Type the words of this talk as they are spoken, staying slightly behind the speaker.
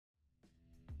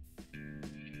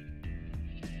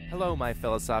Hello, my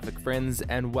philosophic friends,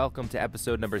 and welcome to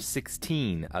episode number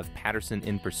 16 of Patterson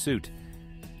in Pursuit.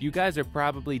 You guys are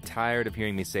probably tired of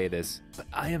hearing me say this, but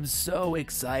I am so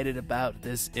excited about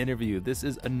this interview. This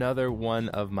is another one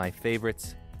of my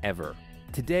favorites ever.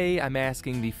 Today, I'm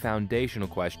asking the foundational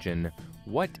question,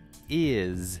 what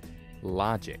is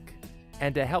logic?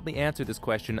 And to help me answer this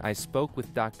question, I spoke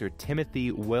with Dr.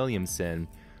 Timothy Williamson,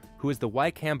 who is the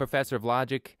Wykeham Professor of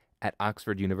Logic at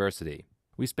Oxford University.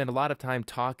 We spend a lot of time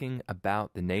talking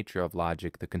about the nature of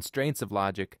logic, the constraints of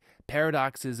logic,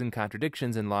 paradoxes and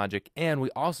contradictions in logic, and we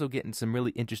also get in some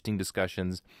really interesting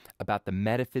discussions about the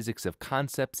metaphysics of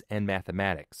concepts and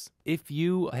mathematics. If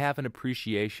you have an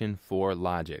appreciation for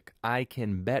logic, I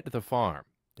can bet the farm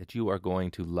that you are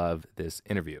going to love this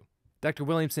interview. Dr.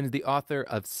 Williamson is the author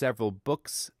of several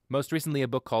books, most recently a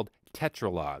book called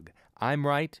Tetralogue, I'm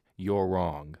Right, You're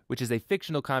Wrong, which is a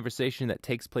fictional conversation that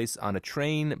takes place on a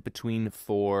train between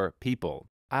four people.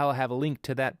 I'll have a link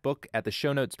to that book at the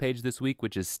show notes page this week,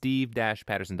 which is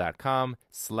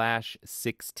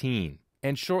steve-patterson.com/16.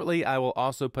 And shortly, I will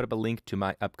also put up a link to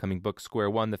my upcoming book,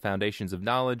 Square One, The Foundations of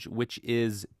Knowledge, which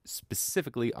is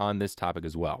specifically on this topic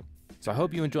as well. So I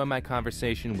hope you enjoy my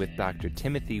conversation with Dr.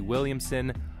 Timothy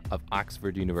Williamson of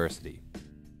Oxford University.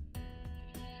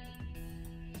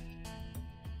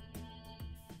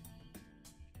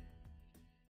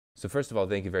 So first of all,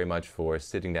 thank you very much for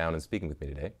sitting down and speaking with me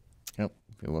today. Oh,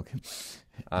 you're welcome.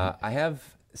 I have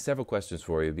several questions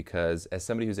for you because as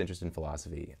somebody who's interested in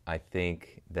philosophy, I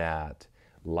think that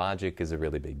logic is a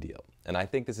really big deal. And I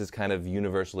think this is kind of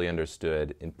universally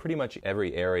understood in pretty much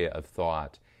every area of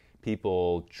thought.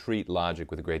 People treat logic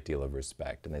with a great deal of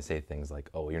respect, and they say things like,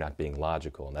 oh, you're not being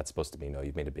logical, and that's supposed to be, no,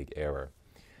 you've made a big error.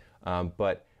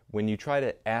 But when you try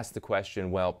to ask the question,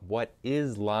 well, what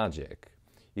is logic?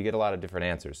 You get a lot of different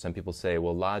answers. Some people say,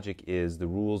 well, logic is the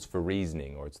rules for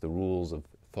reasoning, or it's the rules of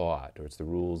thought, or it's the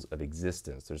rules of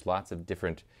existence. There's lots of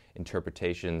different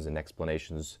interpretations and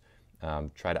explanations.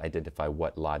 Try to identify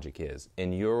what logic is.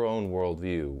 In your own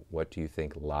worldview, what do you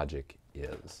think logic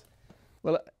is?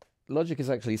 Well, logic is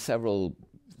actually several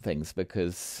things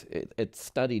because it's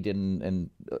studied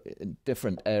in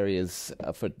different areas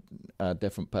for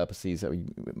different purposes.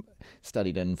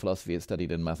 Studied in philosophy, it's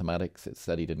studied in mathematics, it's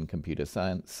studied in computer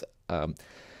science,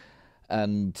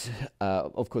 and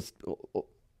of course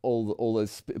all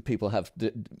those people have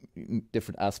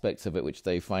different aspects of it which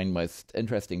they find most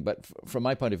interesting. But from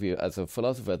my point of view as a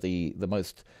philosopher, the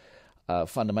most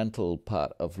fundamental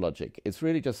part of logic is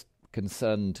really just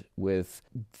concerned with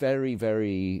very,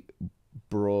 very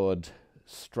broad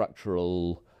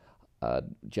structural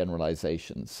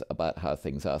generalizations about how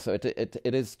things are. So it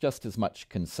is just as much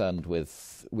concerned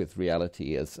with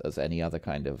reality as any other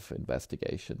kind of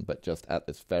investigation, but just at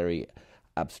this very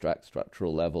abstract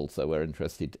structural level. So we're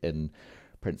interested in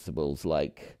principles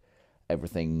like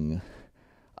everything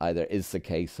either is the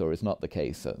case or is not the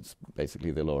case. So it's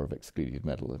basically the law of excluded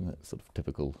metal, and it's sort of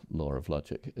typical law of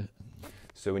logic.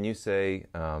 So when you say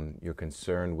you're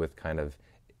concerned with kind of,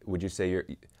 would you say your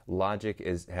logic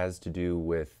has to do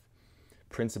with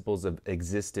principles of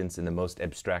existence in the most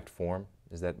abstract form?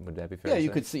 Would that be fair?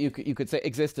 Yeah, to say? you could say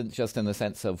existence just in the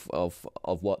sense of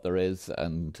what there is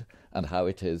and how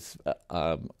it is,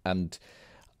 I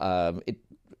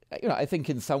think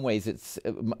in some ways it's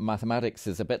mathematics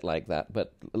is a bit like that,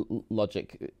 but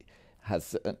logic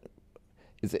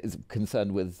is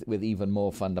concerned with even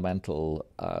more fundamental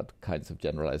kinds of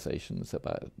generalizations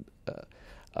about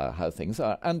how things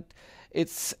are. And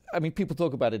people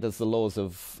talk about it as the laws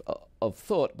of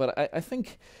thought, but I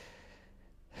think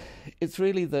it's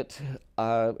really that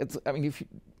it's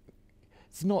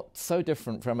not so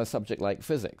different from a subject like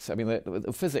physics. I mean,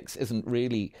 the physics isn't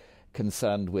really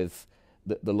concerned with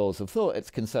the laws of thought. It's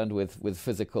concerned with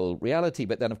physical reality.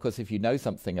 But then, of course, if you know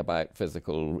something about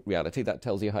physical reality, that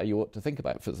tells you how you ought to think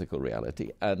about physical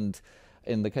reality. And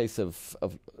in the case of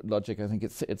logic, I think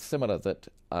it's similar, that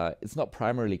it's not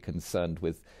primarily concerned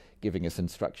with giving us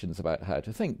instructions about how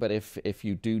to think. But if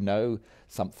you do know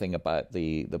something about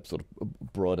the sort of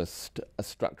broadest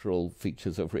structural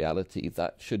features of reality,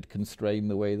 that should constrain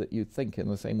the way that you think in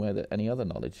the same way that any other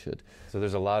knowledge should. So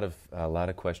there's a lot of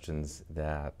questions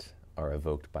that are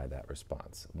evoked by that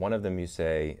response. One of them, you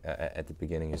say at the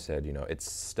beginning, you said,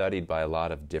 it's studied by a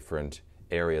lot of different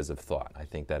areas of thought. I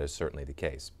think that is certainly the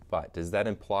case. But does that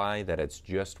imply that it's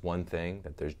just one thing,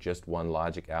 that there's just one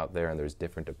logic out there and there's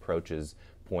different approaches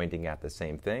pointing at the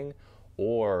same thing?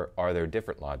 Or are there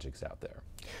different logics out there?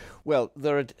 Well,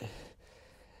 there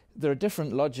are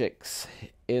different logics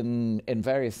in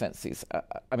various senses.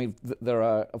 There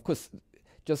are, of course,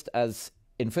 just as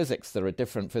in physics, there are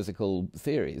different physical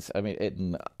theories. I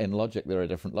mean, in logic, there are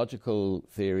different logical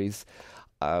theories.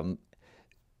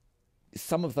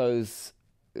 Some of those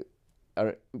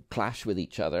clash with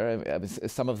each other. I mean,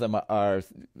 some of them are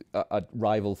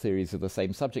rival theories of the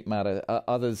same subject matter.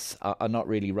 Others are not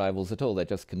really rivals at all. They're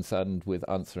just concerned with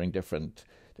answering different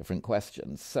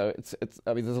questions. So it's.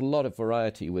 I mean, there's a lot of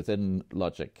variety within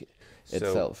logic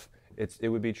itself. So it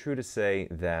would be true to say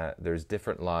that there's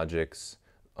different logics,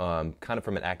 kind of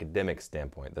from an academic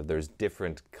standpoint, that there's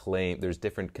different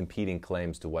competing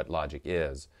claims to what logic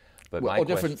is. But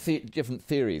different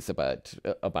theories about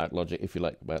logic, if you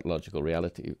like, about logical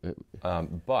reality.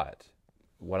 But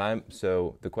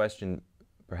the question,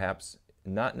 perhaps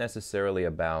not necessarily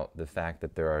about the fact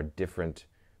that there are different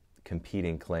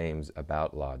competing claims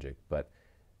about logic, but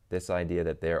this idea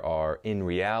that there are, in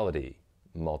reality,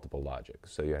 multiple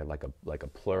logics. So you have like a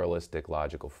pluralistic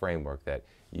logical framework, that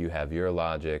you have your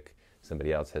logic,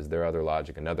 somebody else has their other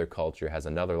logic, another culture has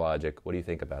another logic. What do you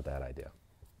think about that idea?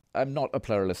 I'm not a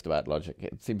pluralist about logic.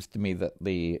 It seems to me that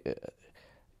the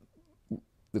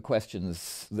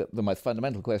questions, the most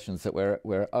fundamental questions that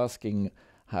we're asking,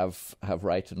 have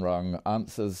right and wrong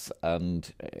answers,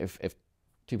 and if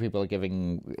two people are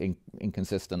giving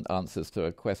inconsistent answers to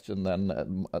a question,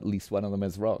 then at least one of them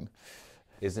is wrong.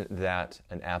 Isn't that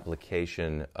an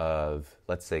application of,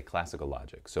 let's say, classical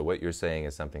logic? So what you're saying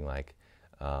is something like,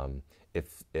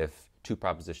 if two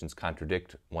propositions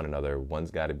contradict one another,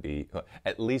 one's got to be,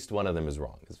 at least one of them is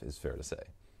wrong, is fair to say.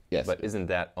 Yes. But isn't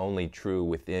that only true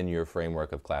within your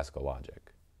framework of classical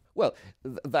logic? Well,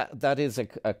 that is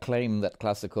a claim that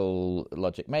classical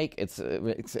logic make. I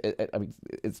mean,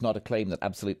 it's not a claim that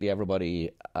absolutely everybody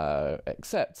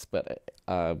accepts, but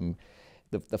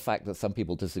the fact that some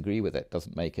people disagree with it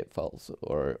doesn't make it false,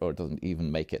 or doesn't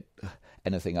even make it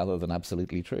anything other than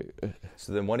absolutely true.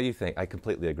 So then what do you think? I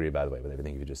completely agree, by the way, with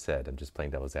everything you just said. I'm just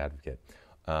playing devil's advocate.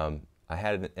 I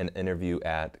had an interview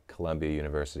at Columbia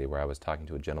University where I was talking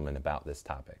to a gentleman about this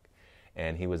topic,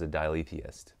 and he was a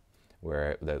dialetheist,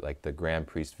 where the Grand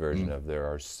Priest version of there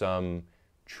are some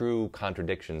true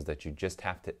contradictions that you just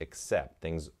have to accept.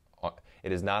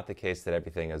 It is not the case that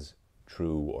everything is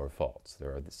true or false. There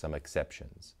are some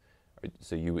exceptions.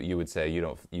 So you would say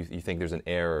you think there's an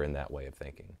error in that way of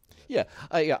thinking. Yeah,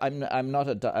 I'm not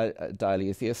a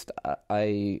dialetheist.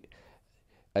 I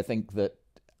think that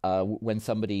when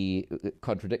somebody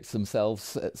contradicts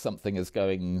themselves, something is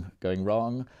going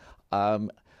wrong.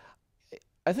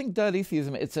 I think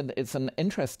dialetheism, it's an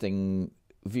interesting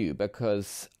view,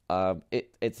 because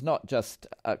it's not just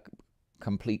a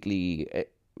completely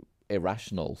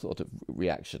irrational sort of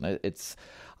reaction.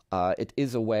 It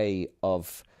is a way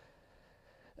of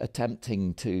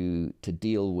attempting to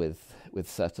deal with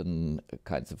certain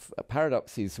kinds of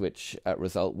paradoxes which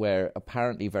result where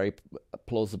apparently very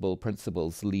plausible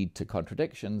principles lead to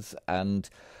contradictions, and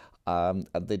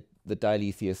the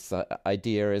dialetheist's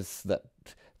idea is that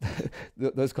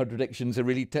those contradictions are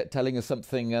really telling us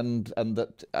something, and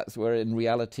that as where in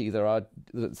reality there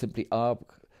simply are,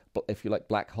 if you like,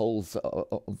 black holes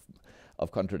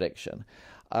of contradiction.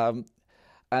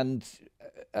 And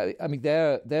I mean,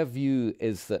 their view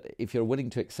is that if you're willing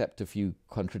to accept a few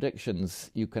contradictions,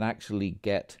 you can actually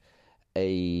get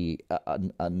a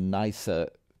nicer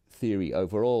theory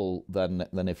overall than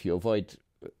if you avoid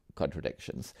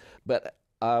contradictions. But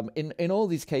in all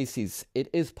these cases, it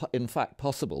is in fact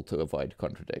possible to avoid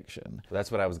contradiction. Well,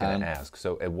 that's what I was going to ask.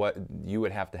 So what you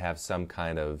would have to have some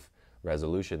kind of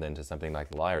resolution then to something like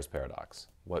the liar's paradox.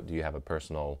 What do you have a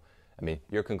personal? I mean,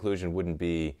 your conclusion wouldn't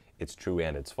be it's true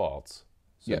and it's false.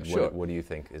 So yeah, sure. What do you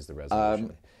think is the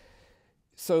resolution?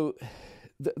 So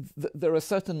there are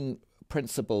certain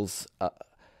principles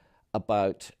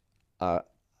about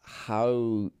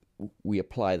how we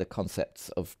apply the concepts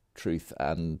of truth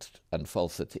and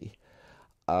falsity,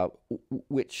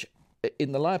 which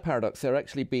in the liar paradox they're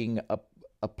actually being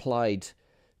applied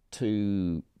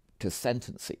to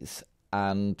sentences,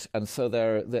 and so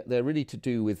they're really to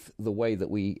do with the way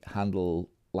that we handle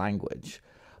language,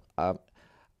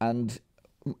 and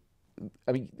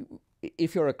I mean,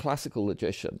 if you're a classical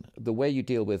logician, the way you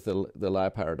deal with the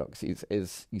liar paradox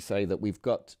is you say that we've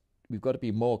got to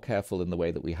be more careful in the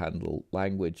way that we handle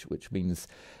language, which means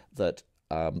that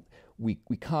we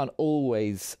can't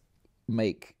always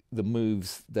make the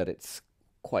moves that it's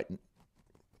quite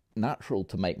natural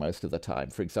to make most of the time.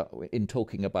 For example, in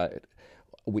talking about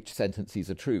which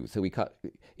sentences are true, so we can't,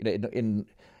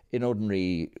 in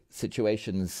ordinary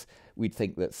situations, we'd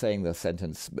think that saying the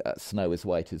sentence "snow is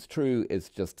white" is true is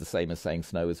just the same as saying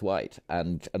 "snow is white,"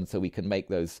 and so we can make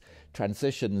those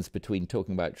transitions between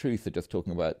talking about truth and just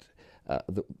talking about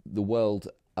the world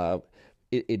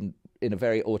in a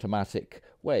very automatic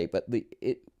way. But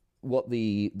what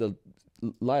the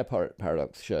liar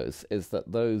paradox shows is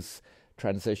that those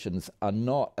transitions are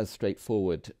not as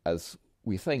straightforward as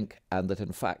we think, and that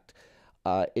in fact,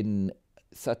 in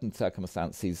certain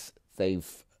circumstances,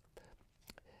 they've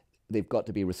got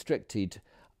to be restricted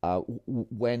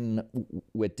when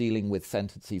we're dealing with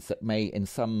sentences that may, in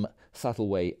some subtle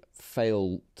way,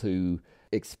 fail to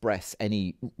express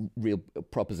any real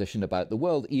proposition about the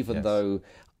world, even though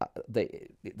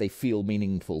they feel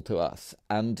meaningful to us.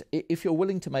 And if you're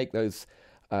willing to make those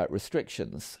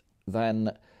restrictions,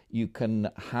 then you can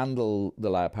handle the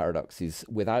liar paradoxes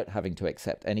without having to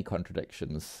accept any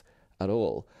contradictions at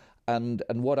all. And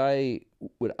what I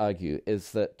would argue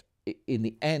is that in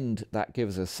the end, that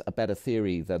gives us a better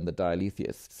theory than the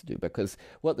dialetheists do, because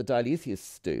what the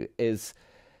dialetheists do is,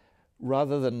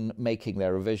 rather than making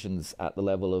their revisions at the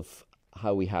level of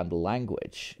how we handle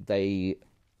language, they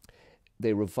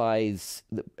revise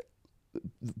the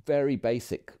very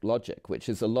basic logic, which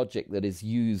is a logic that is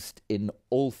used in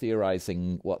all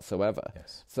theorizing whatsoever.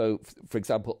 Yes. So, for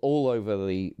example, all over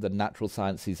the natural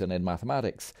sciences and in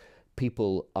mathematics,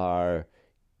 people are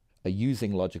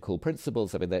using logical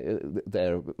principles. I mean,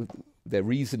 they're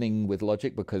reasoning with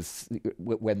logic, because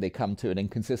when they come to an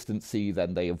inconsistency,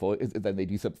 then they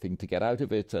do something to get out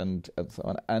of it, and so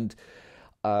on.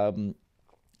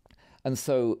 And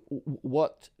so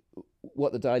what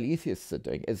the dialetheists are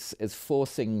doing is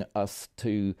forcing us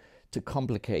to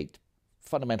complicate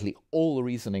fundamentally all the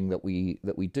reasoning that we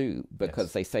do,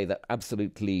 because they say that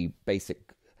absolutely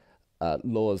basic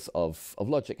laws of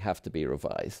logic have to be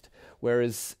revised.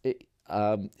 Whereas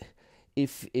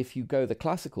if you go the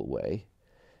classical way,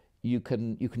 you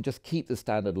can just keep the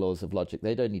standard laws of logic.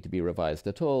 They don't need to be revised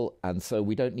at all, and so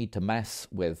we don't need to mess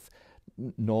with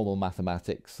normal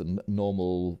mathematics and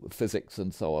normal physics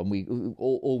and so on.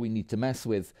 All we need to mess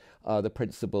with are the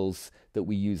principles that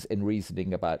we use in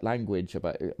reasoning about language,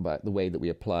 about the way that we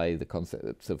apply the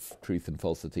concepts of truth and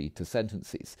falsity to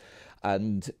sentences,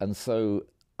 and so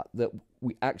that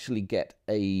we actually get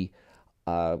a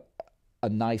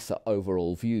nicer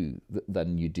overall view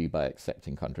than you do by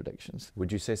accepting contradictions.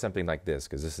 Would you say something like this,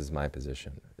 because this is my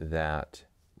position, that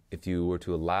if you were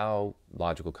to allow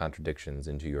logical contradictions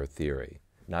into your theory,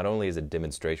 not only is it a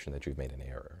demonstration that you've made an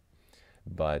error,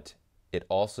 but it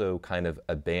also kind of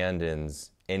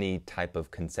abandons any type of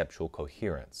conceptual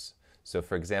coherence. So,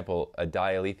 for example, a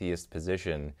dialetheist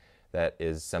position that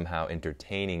is somehow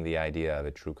entertaining the idea of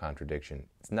a true contradiction,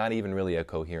 it's not even really a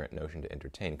coherent notion to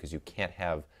entertain, because you can't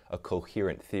have a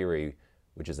coherent theory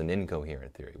which is an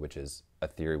incoherent theory, which is a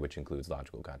theory which includes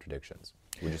logical contradictions.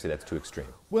 Would you say that's too extreme?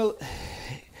 Well,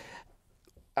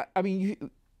 I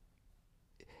mean,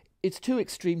 it's too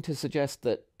extreme to suggest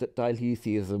that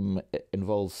dialetheism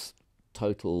involves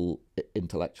total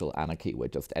intellectual anarchy where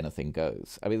just anything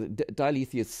goes. I mean,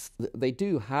 dialetheists, they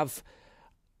do have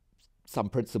some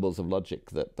principles of logic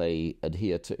that they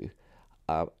adhere to.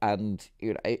 And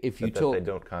if you talk... That they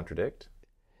don't contradict?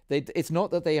 It's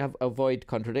not that they avoid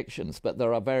contradictions, but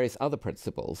there are various other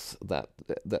principles that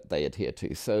they adhere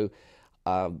to. So,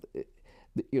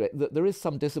 there is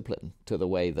some discipline to the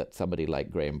way that somebody like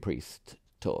Graham Priest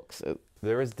talks.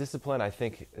 There is discipline. I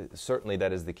think certainly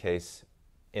that is the case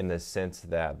in the sense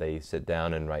that they sit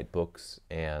down and write books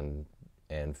and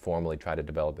formally try to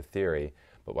develop a theory.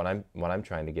 But what I'm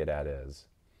trying to get at is,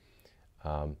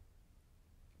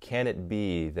 can it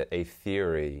be that a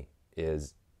theory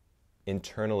is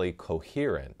internally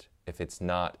coherent if it's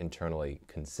not internally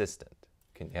consistent?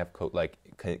 Can you have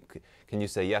can you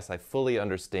say, yes, I fully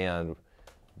understand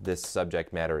this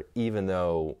subject matter, even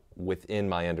though within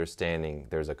my understanding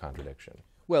there's a contradiction?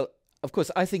 Well, of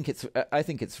course, I think it's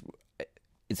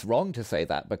wrong to say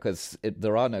that, because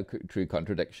there are no true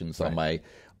contradictions on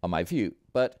my view.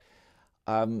 But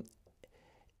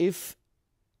if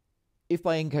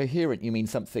by incoherent you mean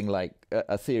something like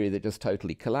a theory that just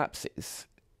totally collapses,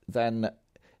 then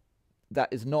that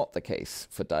is not the case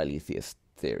for dialetheist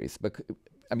theories. Because,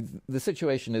 I mean, the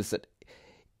situation is that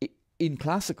in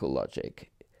classical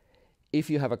logic, if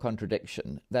you have a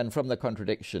contradiction, then from the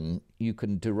contradiction you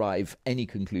can derive any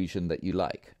conclusion that you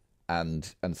like.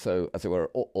 And so, as it were,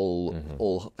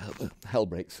 all hell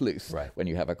breaks loose when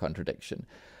you have a contradiction.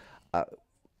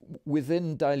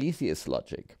 Within dialetheist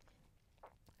logic,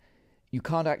 you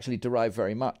can't actually derive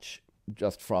very much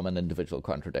just from an individual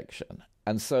contradiction.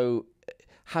 And so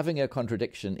having a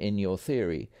contradiction in your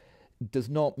theory does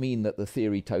not mean that the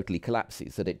theory totally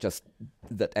collapses,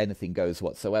 that anything goes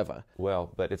whatsoever.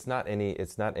 Well, but it's not any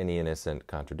innocent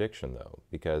contradiction, though,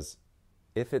 because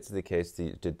if it's the case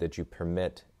that you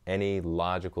permit any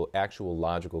actual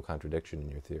logical contradiction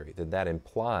in your theory, then that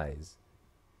implies,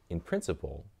 in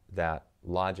principle, that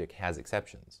logic has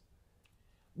exceptions.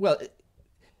 Well,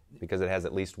 because it has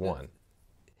at least one.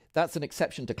 That's an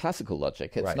exception to classical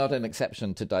logic. It's Right. not an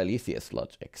exception to dilithious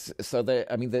logic. So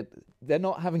they're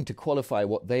not having to qualify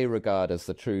what they regard as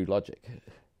the true logic.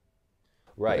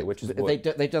 Right, which is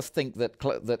they just think that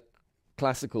that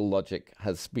classical logic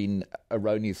has been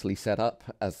erroneously set up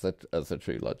as the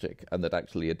true logic, and that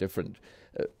actually a different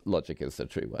logic is the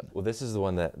true one. Well, this is the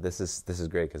one that this is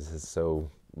great because this is so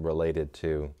related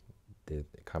to the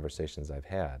conversations I've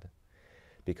had.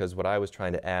 Because what I was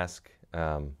trying to ask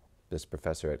this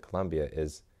professor at Columbia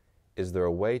is there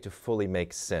a way to fully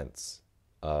make sense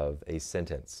of a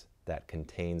sentence that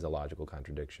contains a logical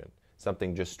contradiction?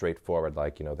 Something just straightforward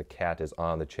like, the cat is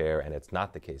on the chair, and it's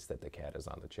not the case that the cat is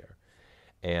on the chair.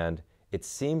 And it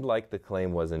seemed like the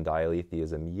claim was in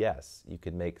dialetheism, yes, you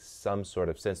could make some sort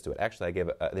of sense to it. Actually, I gave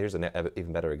here's an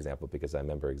even better example because I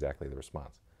remember exactly the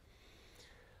response.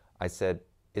 I said,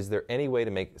 is there any way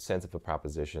to make sense of a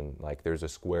proposition like there's a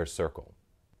square circle?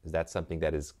 Is that something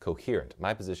that is coherent?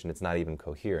 My position, it's not even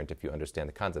coherent if you understand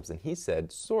the concepts. And he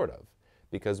said, sort of,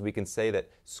 because we can say that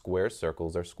square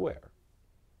circles are square.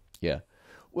 Yeah.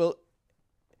 Well,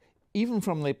 even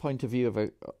from the point of view of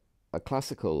a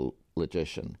classical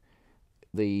logician,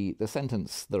 the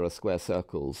sentence, there are square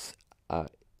circles,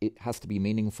 it has to be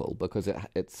meaningful because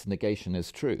its negation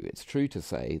is true. It's true to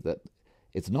say that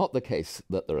it's not the case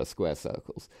that there are square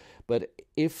circles. But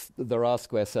if there are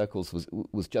square circles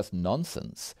was just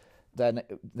nonsense, then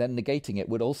negating it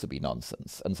would also be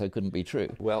nonsense, and so couldn't be true.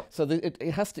 Well, so it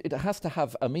has to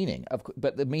have a meaning,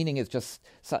 but the meaning is just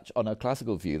such on a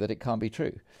classical view that it can't be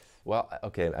true. Well,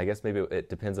 okay, I guess maybe it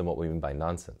depends on what we mean by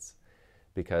nonsense.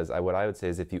 Because what I would say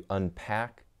is if you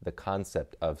unpack the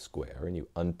concept of square and you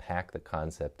unpack the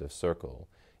concept of circle,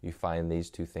 you find these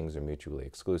two things are mutually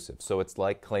exclusive. So it's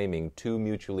like claiming two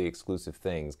mutually exclusive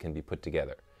things can be put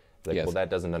together. Like, yes. Well, that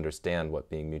doesn't understand what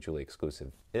being mutually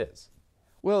exclusive is.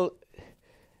 Well,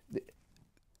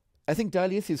 I think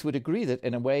dialetheisists would agree that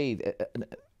in a way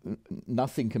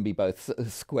nothing can be both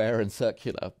square and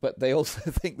circular, but they also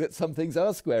think that some things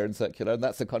are square and circular, and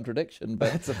that's a contradiction.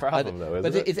 But it's a problem, though,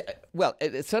 isn't it? Well,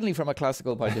 certainly from a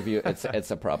classical point of view,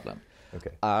 it's a problem.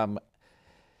 Okay.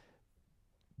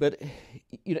 But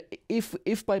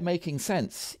if by making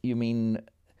sense you mean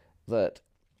that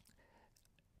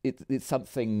it's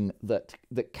something that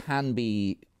can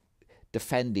be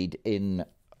defended in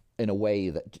a way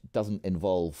that doesn't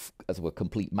involve, as it were,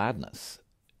 complete madness,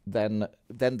 then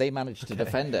they manage to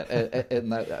defend it. In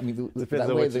that, I mean, depends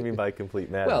on what you mean by complete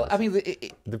madness. Well, I mean,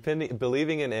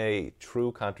 believing in a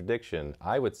true contradiction,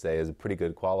 I would say, is a pretty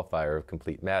good qualifier of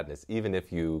complete madness, even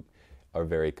if you are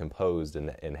very composed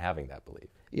in having that belief.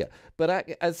 Yeah, but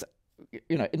as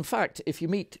in fact, if you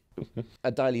meet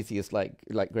a dialetheist like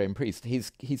Graham Priest,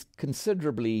 he's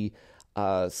considerably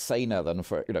saner than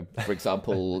for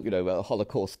example,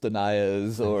 Holocaust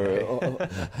deniers or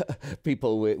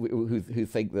people who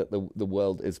think that the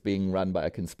world is being run by a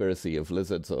conspiracy of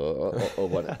lizards or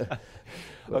what.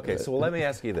 Okay, so let me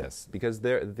ask you this, because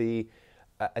the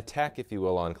attack, if you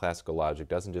will, on classical logic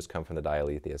doesn't just come from the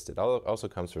dialetheist. It also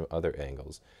comes from other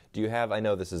angles. Do you have, I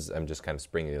know I'm just kind of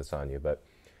springing this on you, but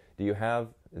do you have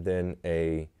then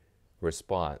a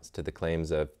response to the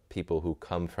claims of people who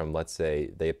come from, let's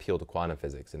say, they appeal to quantum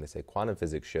physics, and they say quantum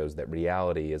physics shows that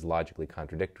reality is logically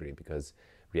contradictory because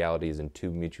reality is in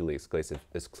two mutually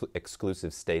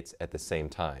exclusive states at the same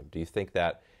time? Do you think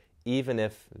that even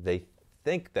if they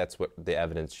think that's what the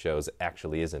evidence shows,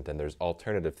 actually isn't, and there's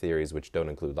alternative theories which don't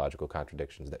include logical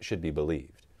contradictions that should be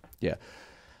believed? Yeah.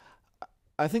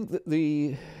 I think that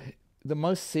the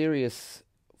most serious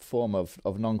form of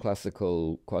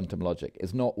non-classical quantum logic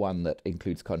is not one that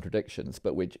includes contradictions,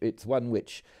 but it's one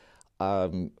which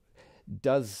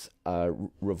does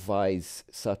revise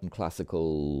certain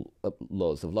classical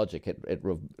laws of logic.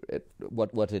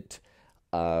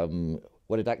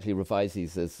 What it actually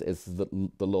revises is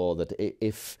the law that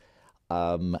if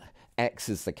X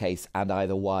is the case and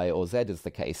either Y or Z is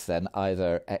the case, then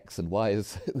either X and Y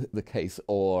is the case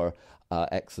or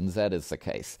X and Z is the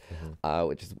case,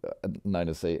 which is known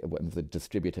as one of the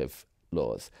distributive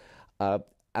laws.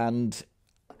 And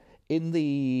in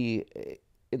the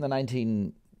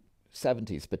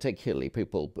 1970s, particularly,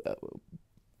 people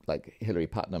like Hilary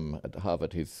Putnam at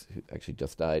Harvard, who actually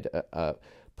just died,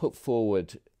 put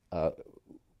forward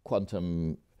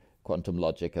quantum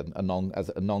logic as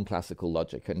a non-classical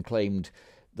logic, and claimed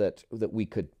that we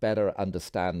could better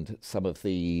understand some of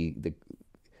the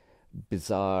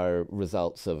bizarre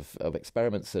results of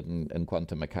experiments in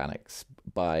quantum mechanics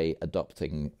by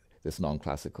adopting this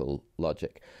non-classical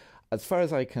logic. As far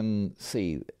as I can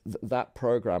see, that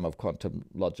program of quantum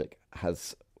logic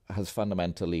has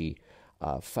fundamentally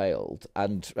failed,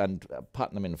 and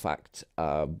Putnam, in fact,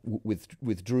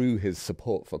 withdrew his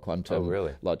support for quantum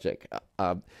logic.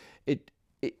 It's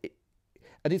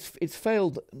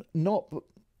failed not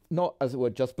as it were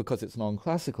just because it's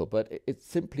non-classical, but it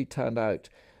simply turned out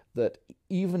that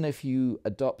even if you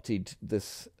adopted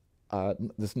this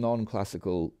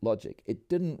non-classical logic, it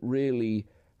didn't really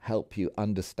help you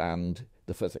understand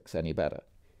the physics any better.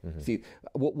 Mm-hmm. See,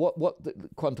 what the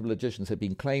quantum logicians had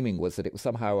been claiming was that it was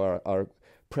somehow our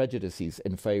prejudices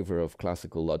in favor of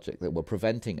classical logic that were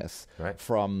preventing us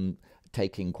from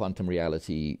taking quantum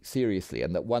reality seriously,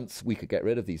 and that once we could get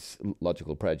rid of these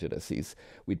logical prejudices,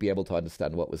 we'd be able to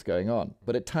understand what was going on.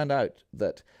 But it turned out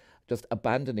that just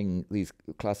abandoning these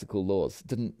classical laws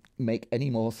didn't make any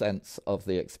more sense of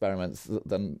the experiments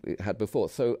than it had before.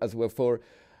 So, as were for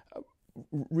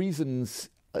reasons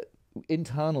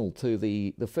internal to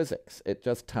the physics, it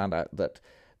just turned out that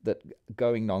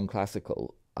going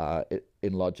non-classical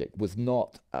in logic was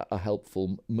not a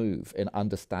helpful move in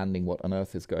understanding what on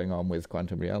earth is going on with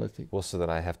quantum reality. Well, so then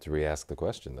I have to re-ask the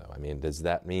question, though. I mean, does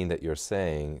that mean that you're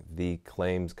saying the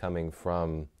claims coming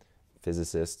from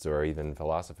physicists or even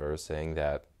philosophers saying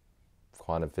that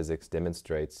quantum physics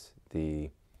demonstrates the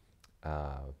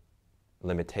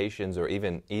limitations, or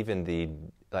even the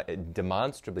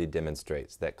demonstrably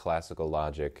demonstrates that classical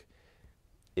logic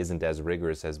isn't as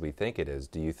rigorous as we think it is?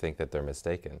 Do you think that they're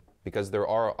mistaken? Because there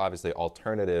are obviously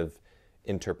alternative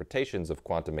interpretations of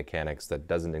quantum mechanics that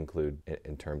doesn't include,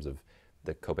 in terms of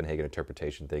the Copenhagen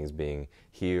interpretation, things being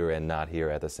here and not here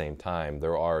at the same time.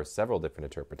 There are several different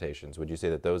interpretations. Would you say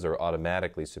that those are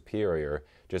automatically superior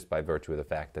just by virtue of the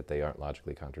fact that they aren't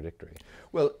logically contradictory?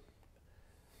 Well,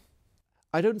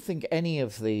 I don't think any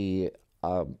of the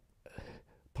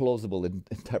plausible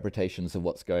interpretations of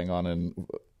what's going on in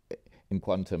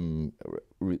quantum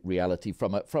reality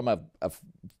from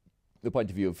the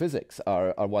point of view of physics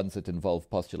are ones that involve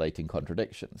postulating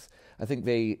contradictions. I think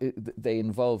they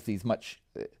involve these much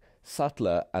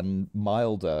subtler and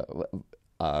milder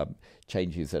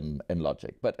changes in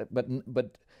logic. But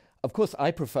of course,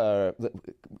 I prefer the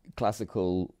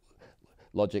classical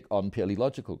logic on purely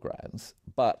logical grounds.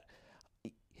 But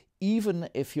even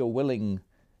if you're willing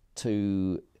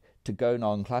to go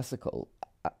non-classical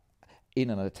in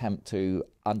an attempt to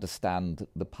understand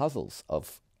the puzzles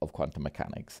of quantum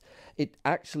mechanics, it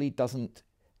actually doesn't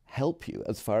help you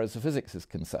as far as the physics is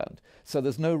concerned. So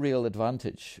there's no real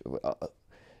advantage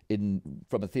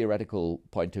from a theoretical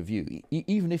point of view.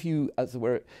 Even if you, as it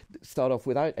were, start off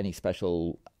without any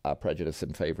special prejudice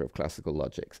in favor of classical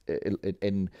logics,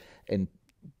 in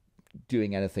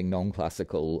doing anything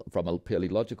non-classical from a purely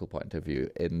logical point of view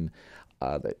in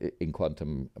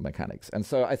quantum mechanics. And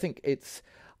so I think it's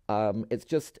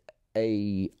just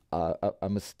a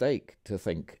mistake to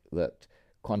think that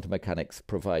quantum mechanics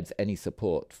provides any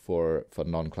support for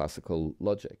non-classical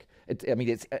logic.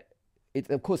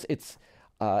 Of course it's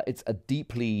a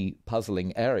deeply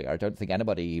puzzling area. I don't think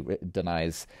anybody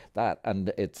denies that,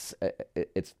 and it's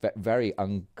very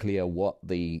unclear what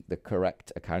the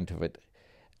correct account of it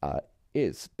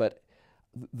is. But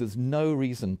there's no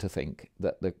reason to think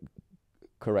that the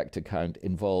correct account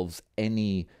involves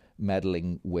any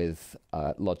meddling with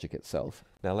logic itself.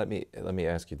 Now let me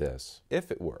ask you this. If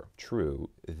it were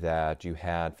true that you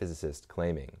had physicists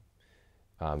claiming,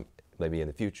 maybe in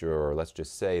the future, or let's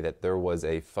just say that there was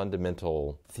a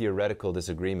fundamental theoretical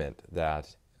disagreement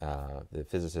that the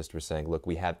physicists were saying, look,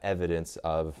 we have evidence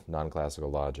of non-classical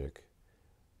logic,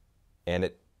 and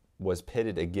it was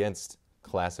pitted against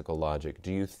classical logic,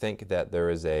 do you think that there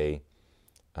is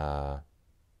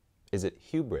is it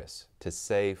hubris to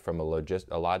say from a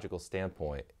logical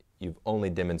standpoint, you've only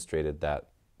demonstrated that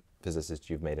physicists,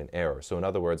 you've made an error? So in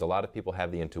other words, a lot of people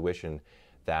have the intuition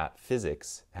that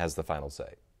physics has the final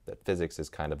say, that physics is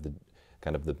kind of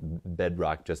the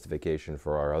bedrock justification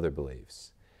for our other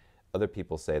beliefs. Other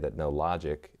people say that no,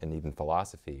 logic and even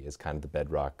philosophy is kind of the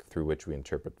bedrock through which we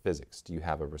interpret physics. Do you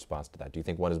have a response to that? Do you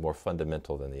think one is more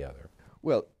fundamental than the other?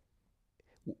 Well,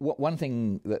 one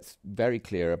thing that's very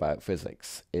clear about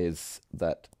physics is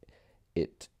that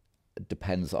it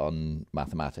depends on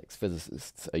mathematics.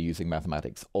 Physicists are using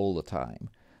mathematics all the time,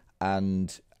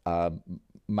 and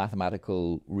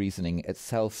mathematical reasoning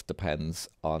itself depends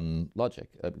on logic.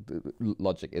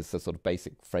 Logic is the sort of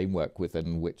basic framework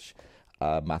within which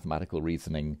mathematical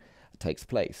reasoning takes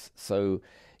place. So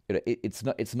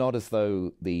it's not as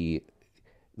though the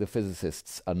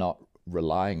physicists are not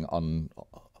relying on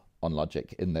on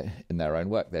logic in their own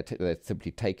work. They're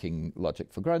simply taking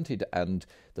logic for granted, and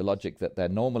the logic that they're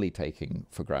normally taking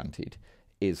for granted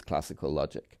is classical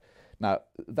logic. Now,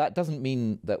 that doesn't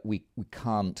mean that we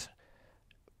can't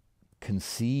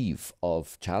conceive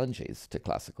of challenges to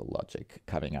classical logic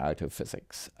coming out of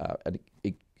physics.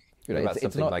 About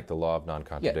something like the law of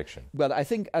non-contradiction. Yeah. Well, I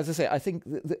think, as I say, I think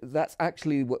that's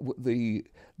actually the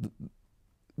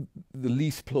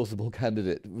least plausible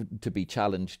candidate to be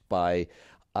challenged by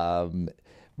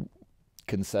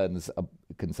concerns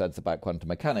about quantum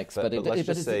mechanics.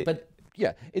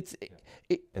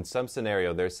 In some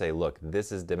scenario, they say, look,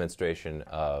 this is demonstration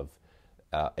of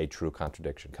a true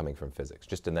contradiction coming from physics.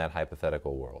 Just in that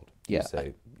hypothetical world, you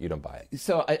say you don't buy it.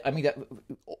 So I mean,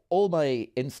 all my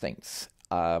instincts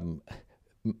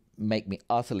make me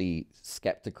utterly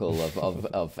skeptical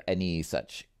of any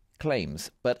such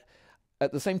claims. But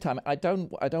at the same time, I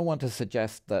don't want to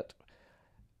suggest that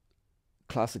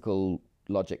classical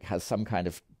logic has some kind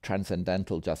of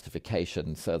transcendental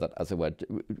justification, so that, as it were,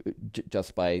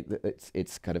 just by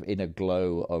its kind of inner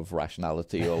glow of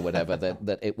rationality or whatever,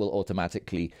 that it will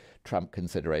automatically trump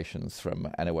considerations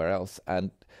from anywhere else.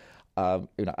 And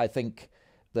I think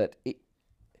that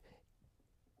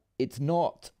it's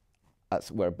not, as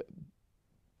it were,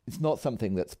 it's not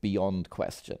something that's beyond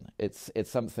question. It's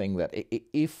something that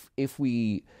if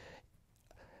we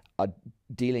are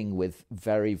dealing with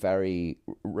very, very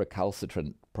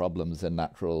recalcitrant problems in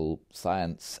natural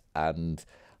science, and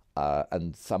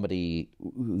somebody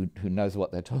who knows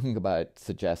what they're talking about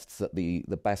suggests that the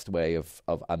best way of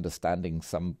understanding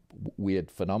some weird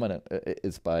phenomenon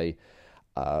is by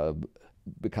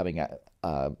becoming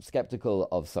skeptical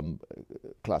of some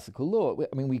classical law.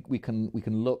 I mean, we can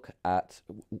look at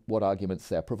what arguments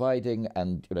they're providing,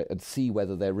 and see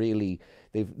whether they're really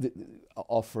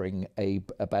offering a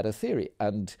better theory.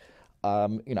 And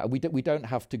we don't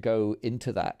have to go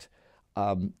into that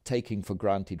taking for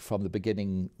granted from the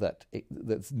beginning that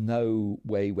there's no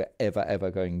way we're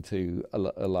ever going to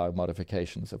allow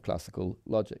modifications of classical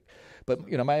logic. But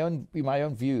my own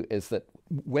view is that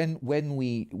when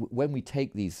we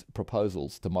take these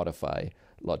proposals to modify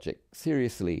logic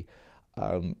seriously,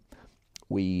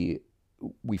 we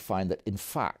find that in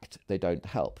fact they don't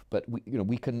help. But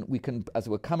we can as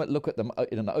we look at them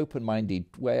in an open-minded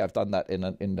way. I've done that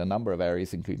in a number of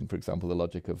areas, including, for example, the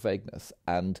logic of vagueness,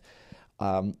 and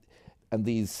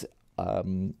these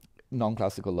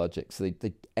non-classical logics,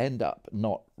 they end up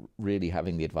not really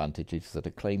having the advantages that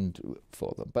are claimed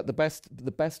for them. But the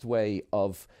best way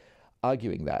of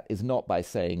arguing that is not by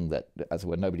saying that, as it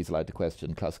were, nobody's allowed to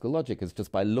question classical logic. Is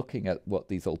just by looking at what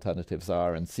these alternatives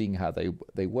are and seeing how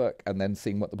they work, and then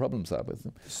seeing what the problems are with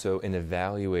them. So in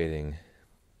evaluating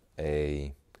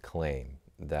a claim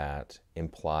that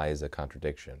implies a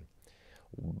contradiction,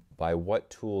 by what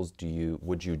tools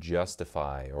would you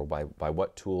justify, or by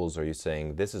what tools are you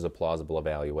saying this is a plausible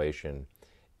evaluation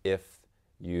if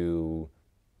you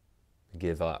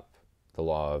give up the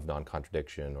law of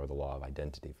non-contradiction or the law of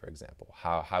identity, for example?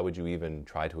 How would you even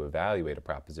try to evaluate a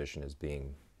proposition as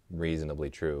being reasonably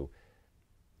true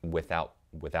without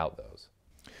those?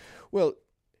 Well,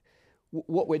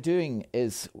 what we're doing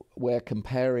is we're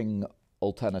comparing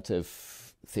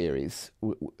alternative theories.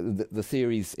 The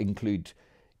theories include,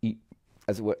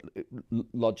 as it were,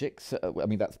 logics. I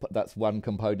mean, that's one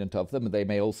component of them. They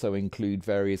may also include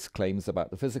various claims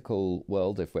about the physical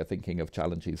world, if we're thinking of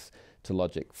challenges to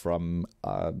logic from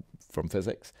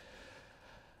physics.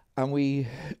 And we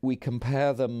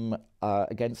compare them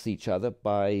against each other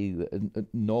by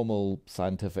normal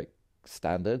scientific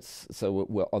standards. So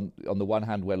we're on the one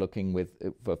hand, we're looking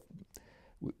to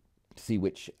see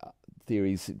which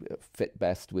theories fit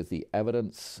best with the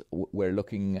evidence. We're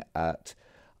looking at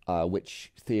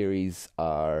which theories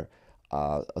are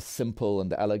simple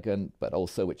and elegant, but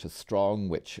also which are strong,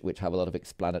 which have a lot of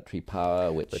explanatory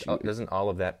power. But doesn't all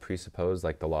of that presuppose,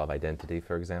 like, the law of identity,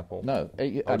 for example? No,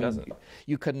 it doesn't.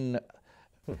 You can.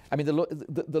 I mean,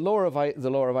 the law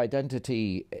of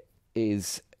identity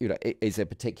is a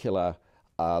particular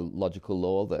logical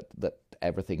law that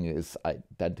everything is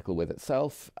identical with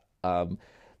itself.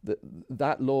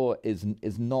 That law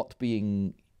is not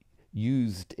being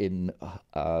used in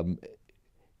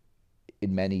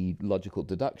many logical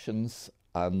deductions,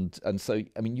 and so,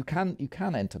 I mean, you can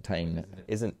entertain.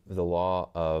 Isn't the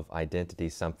law of identity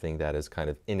something that is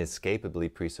kind of inescapably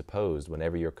presupposed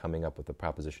whenever you're coming up with a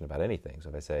proposition about anything? So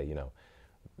if I say,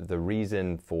 the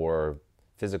reason for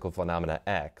physical phenomena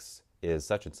X is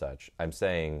such and such, I'm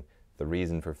saying the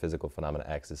reason for physical phenomena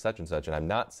X is such and such, and I'm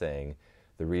not saying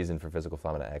the reason for physical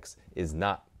phenomena X is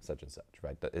not such and such,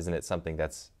 right? Isn't it something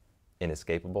that's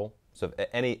inescapable. So if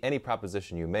any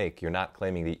proposition you make,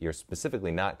 you're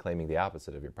specifically not claiming the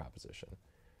opposite of your proposition.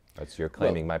 Right? So you're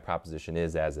claiming my proposition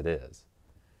is as it is.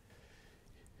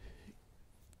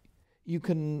 You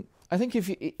can, I think,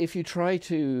 if you try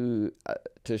to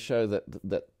show that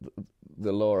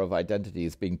the law of identity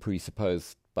is being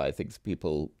presupposed by things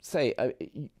people say,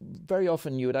 very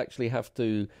often you would actually have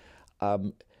to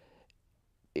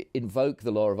invoke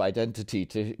the law of identity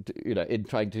to in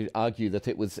trying to argue that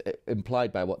it was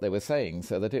implied by what they were saying,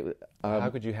 so that it. How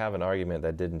could you have an argument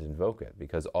that didn't invoke it?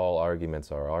 Because all arguments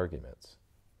are arguments.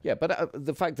 Yeah, but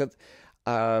the fact that.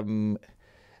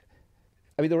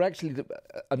 There are actually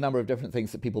a number of different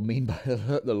things that people mean by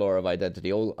the law of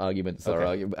identity. All arguments are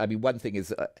arguments. One thing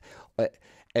is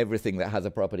everything that has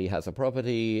a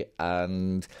property,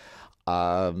 and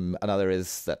another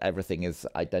is that everything is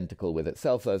identical with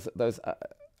itself. Those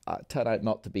turn out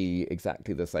not to be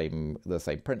exactly the same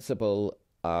principle.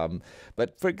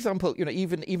 But for example,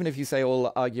 even if you say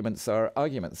all arguments are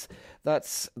arguments,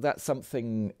 that's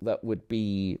something that would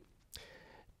be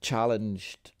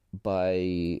challenged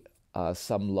by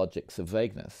some logics of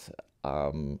vagueness.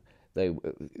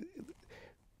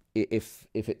 If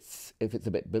it's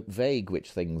a bit vague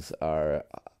which things are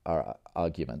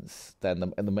arguments,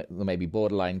 then there may be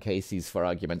borderline cases for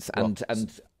arguments, and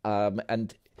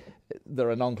there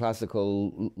are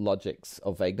non-classical logics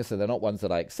of vagueness, and they're not ones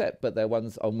that I accept, but they're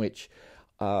ones on which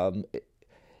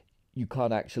you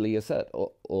can't actually assert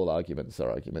all arguments are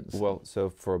arguments. Well, so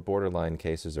for borderline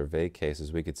cases or vague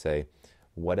cases, we could say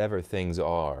whatever things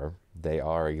are, they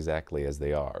are exactly as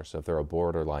they are. So if they're a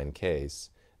borderline case,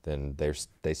 then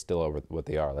they still are what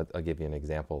they are. I'll give you an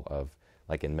example of,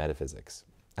 like in metaphysics.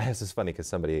 This is funny because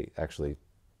somebody actually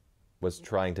was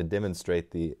trying to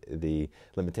demonstrate the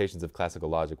limitations of classical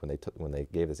logic when they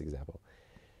gave this example.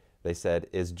 They said,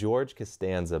 "Is George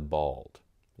Costanza bald?"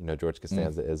 You know George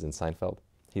Costanza is in Seinfeld.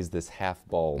 He's this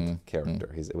half-bald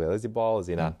character. Is he bald? Is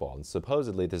he not bald? And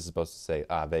supposedly this is supposed to say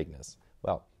vagueness.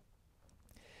 Well,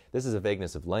 this is a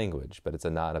vagueness of language, but it's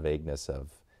not a vagueness of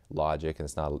logic, and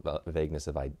it's not a vagueness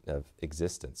of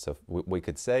existence. So what we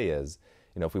could say is,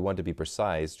 if we want to be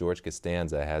precise, George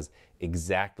Costanza has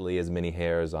exactly as many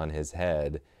hairs on his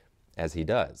head as he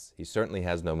does. He certainly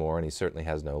has no more, and he certainly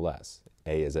has no less.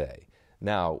 A is A.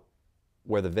 Now,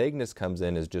 where the vagueness comes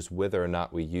in is just whether or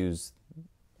not we use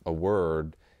a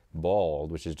word,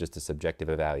 bald, which is just a subjective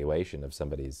evaluation of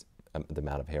somebody's the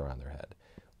amount of hair on their head.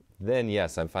 Then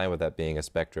yes, I'm fine with that being a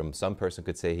spectrum. Some person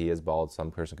could say he is bald,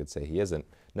 some person could say he isn't.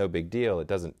 No big deal. It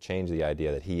doesn't change the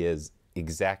idea that he is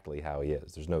exactly how he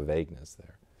is. There's no vagueness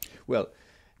there. Well,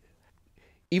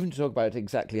 even to talk about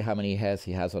exactly how many hairs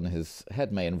he has on his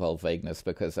head may involve vagueness,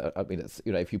 because it's,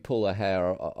 if you pull a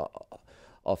hair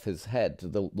off his head,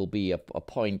 there will be a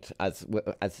point as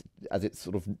it's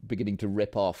sort of beginning to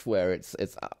rip off, where it's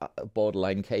a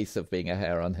borderline case of being a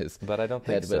hair on his. But I don't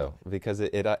think so, because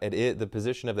the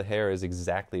position of the hair is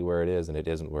exactly where it is, and it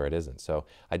isn't where it isn't. So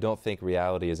I don't think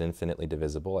reality is infinitely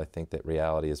divisible. I think that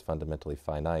reality is fundamentally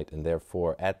finite, and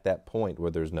therefore, at that point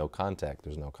where there's no contact,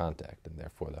 and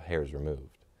therefore the hair is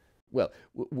removed. Well,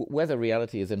 whether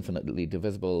reality is infinitely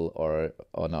divisible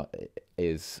or not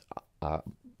is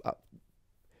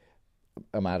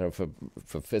a matter for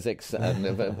physics, and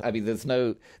there's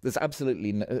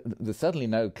certainly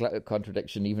no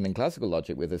contradiction even in classical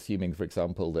logic with assuming, for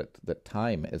example, that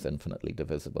time is infinitely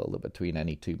divisible, that between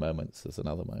any two moments there's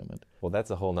another moment. Well,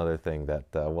 that's a whole other thing that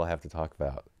we'll have to talk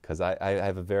about, because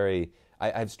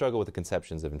I've struggled with the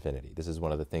conceptions of infinity. This is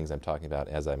one of the things I'm talking about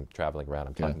as I'm traveling around.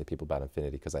 I'm talking to people about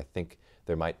infinity, because I think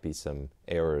there might be some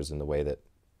errors in the way that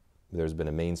there's been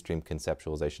a mainstream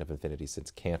conceptualization of infinity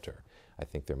since Cantor. I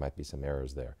think there might be some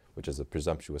errors there, which is a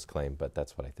presumptuous claim, but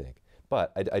that's what I think.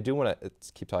 But I do want to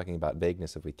keep talking about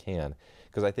vagueness if we can,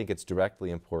 because I think it's directly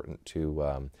important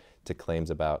to claims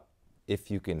about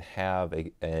if you can have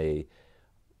a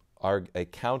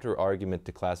counter-argument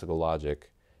to classical logic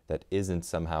that isn't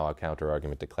somehow a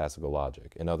counter-argument to classical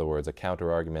logic. In other words, a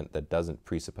counter-argument that doesn't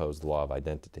presuppose the law of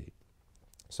identity.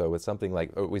 So with something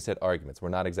like, we said arguments, we're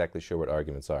not exactly sure what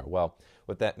arguments are. Well,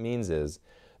 what that means is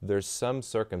there's some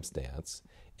circumstance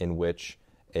in which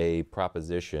a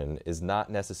proposition is not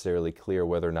necessarily clear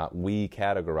whether or not we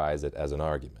categorize it as an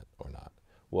argument or not.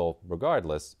 Well,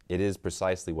 regardless, it is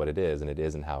precisely what it is, and it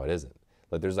isn't how it isn't.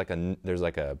 Like there's like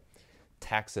a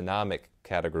taxonomic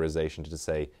categorization to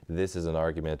say this is an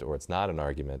argument or it's not an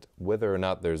argument. Whether or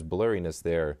not there's blurriness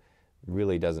there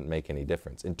really doesn't make any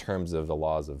difference in terms of the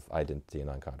laws of identity and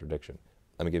non-contradiction.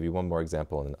 Let me give you one more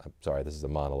example, and I'm sorry, this is a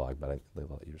monologue, but I'll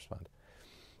let you respond.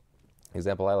 The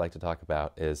example I like to talk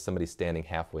about is somebody standing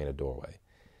halfway in a doorway.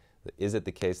 Is it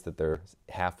the case that they're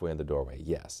halfway in the doorway?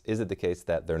 Yes. Is it the case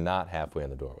that they're not halfway in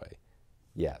the doorway?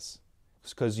 Yes.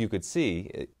 Because you could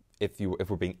see, if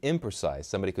we're being imprecise,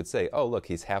 somebody could say, oh, look,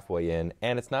 he's halfway in,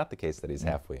 and it's not the case that he's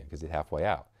halfway in because he's halfway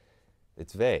out.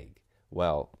 It's vague.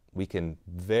 Well, we can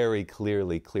very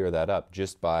clearly clear that up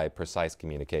just by precise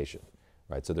communication,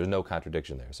 right? So there's no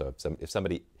contradiction there. So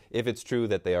if it's true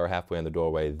that they are halfway in the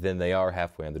doorway, then they are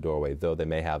halfway in the doorway, though they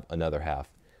may have another half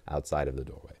outside of the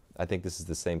doorway. I think this is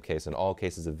the same case in all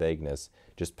cases of vagueness,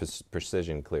 just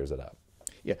precision clears it up.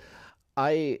 Yeah,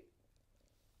 I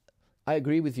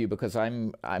agree with you because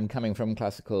I'm coming from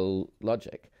classical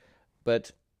logic,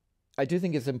 but I do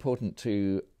think it's important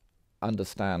to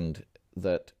understand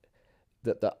that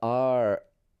there are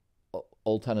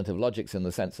alternative logics in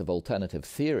the sense of alternative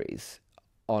theories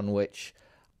on which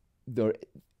there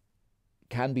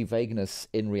can be vagueness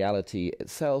in reality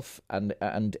itself,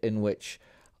 and in which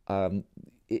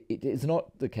it is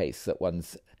not the case that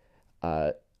one's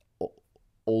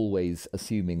always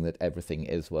assuming that everything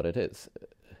is what it is.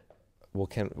 Well,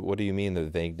 what do you mean the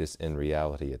vagueness in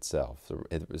reality itself?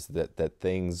 It was that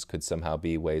things could somehow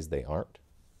be ways they aren't?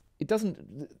 It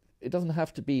doesn't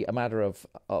have to be a matter of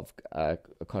a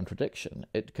contradiction.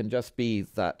 It can just be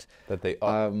that they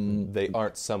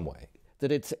aren't some way.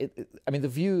 The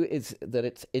view is that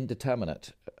it's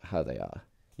indeterminate how they are.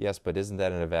 Yes, but isn't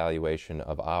that an evaluation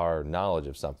of our knowledge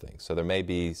of something? So there may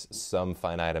be some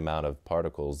finite amount of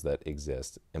particles that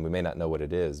exist, and we may not know what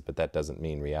it is, but that doesn't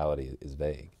mean reality is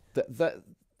vague.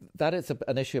 That is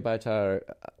an issue about our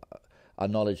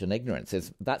knowledge and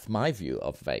ignorance. That's my view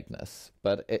of vagueness,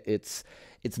 but it's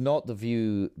not the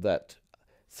view that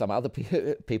some other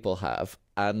people have.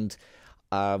 And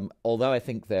although I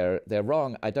think they're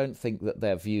wrong, I don't think that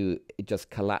their view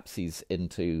just collapses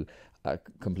into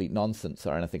complete nonsense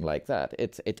or anything like that.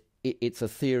 It's a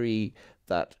theory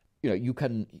that you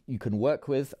can work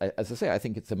with. As I say, I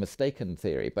think it's a mistaken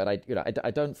theory, but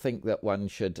I don't think that one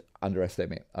should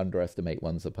underestimate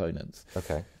one's opponents.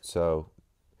 Okay, so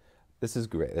this is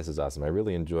great. This is awesome. I'm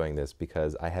really enjoying this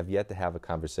because I have yet to have a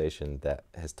conversation that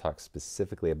has talked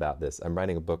specifically about this. I'm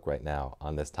writing a book right now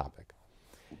on this topic,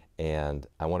 and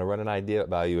I want to run an idea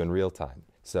by you in real time.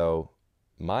 So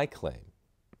my claim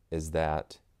is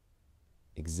that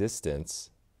existence,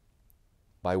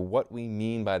 by what we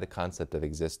mean by the concept of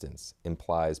existence,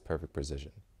 implies perfect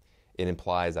precision. It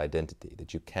implies identity,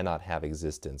 that you cannot have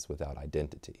existence without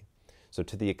identity. So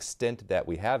to the extent that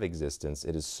we have existence,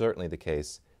 it is certainly the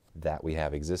case that we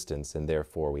have existence, and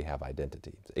therefore we have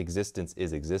identity. Existence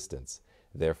is existence,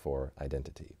 therefore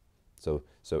identity. So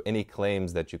any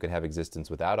claims that you can have existence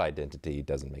without identity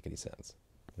doesn't make any sense.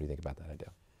 What do you think about that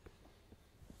idea?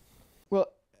 Well,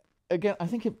 again, I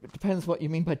think it depends what you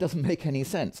mean by doesn't make any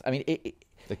sense. I mean, it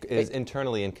is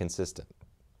internally inconsistent.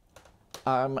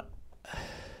 So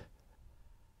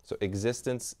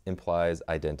existence implies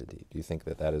identity. Do you think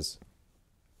that is...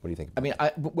 What do you think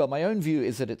about that? My own view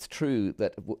is that it's true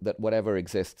that whatever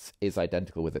exists is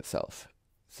identical with itself.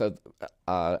 So,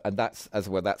 and that's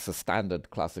a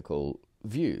standard classical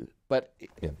view. But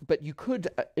you could,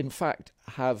 in fact,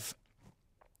 have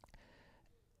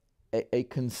a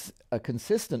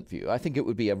consistent view. I think it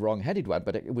would be a wrong-headed one,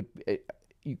 but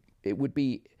it would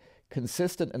be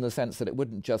consistent in the sense that it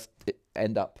wouldn't just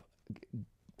end up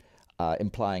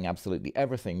implying absolutely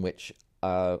everything, which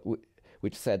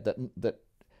said that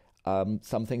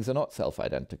some things are not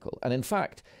self-identical. And in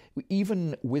fact,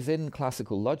 even within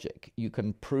classical logic, you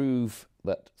can prove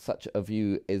that such a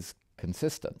view is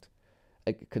consistent.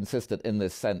 Consistent in the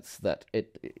sense that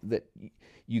that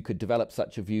you could develop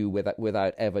such a view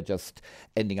without ever just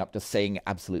ending up just saying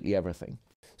absolutely everything.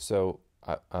 So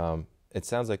it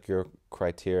sounds like your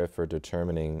criteria for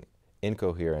determining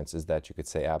incoherence is that you could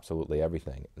say absolutely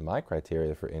everything. My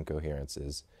criteria for incoherence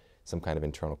is some kind of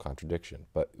internal contradiction.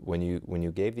 But when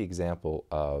you gave the example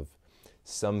of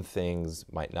some things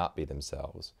might not be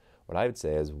themselves, what I would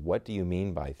say is, what do you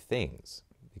mean by things?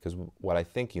 Because what I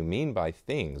think you mean by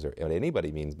things, or what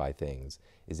anybody means by things,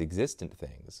 is existent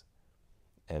things.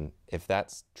 And if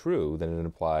that's true, then it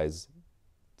implies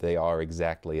they are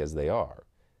exactly as they are.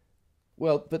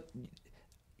 Well, but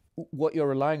what you're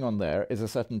relying on there is a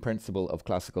certain principle of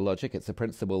classical logic. It's a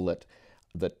principle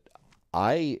that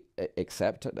I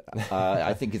accept.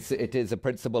 I think it is a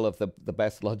principle of the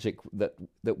best logic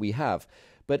that we have.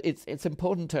 But it's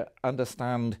important to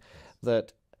understand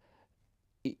that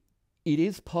it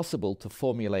is possible to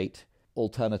formulate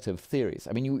alternative theories.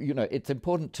 I mean, you know, it's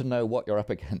important to know what you're up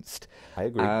against. I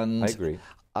agree. I agree.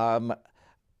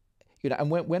 You know, and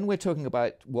when we're talking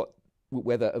about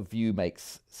whether a view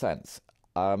makes sense,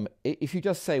 If you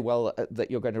just say, well,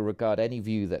 that you're going to regard any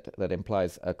view that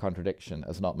implies a contradiction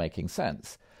as not making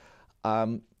sense,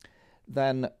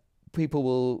 then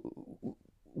people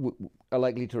are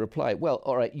likely to reply, well,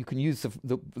 all right, you can use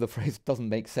the phrase "doesn't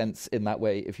make sense" in that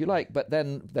way if you like, but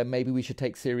then maybe we should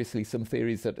take seriously some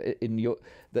theories that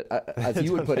as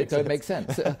you would put it, don't make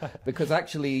sense, because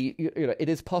actually, it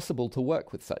is possible to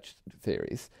work with such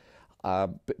theories,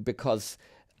 because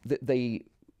they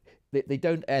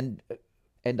don't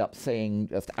end up saying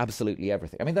just absolutely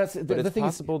everything. I mean, that's but it's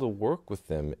possible to work with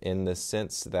them in the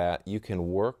sense that you can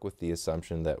work with the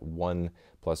assumption that 1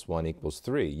 + 1 =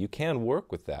 3. You can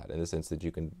work with that in the sense that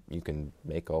you can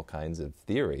make all kinds of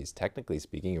theories. Technically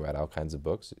speaking, you write all kinds of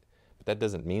books, but that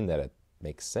doesn't mean that it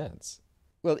makes sense.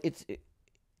 Well,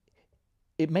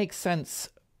 it makes sense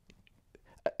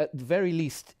at the very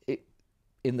least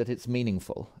in that it's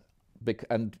meaningful. Because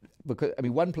I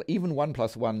mean, even 1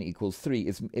 + 1 = 3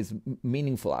 is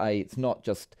meaningful. It's not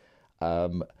just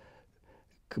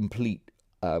complete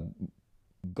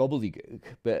gobbledygook,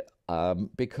 but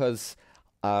because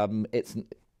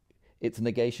its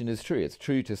negation is true. It's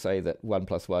true to say that 1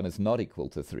 + 1 is not equal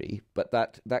to 3, but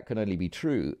that can only be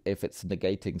true if it's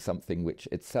negating something which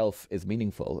itself is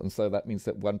meaningful, and so that means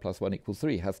that 1 + 1 =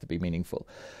 3 has to be meaningful.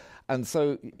 And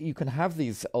so you can have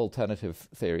these alternative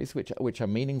theories which are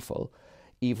meaningful,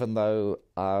 even though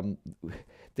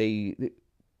they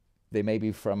may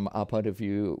be, from our point of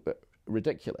view,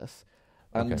 ridiculous.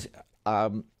 And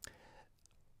okay.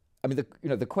 I mean,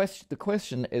 the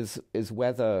question is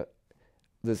whether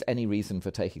there's any reason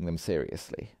for taking them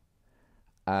seriously.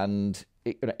 And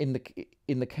in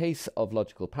the case of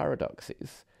logical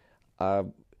paradoxes,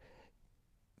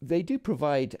 they do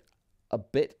provide a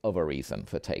bit of a reason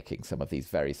for taking some of these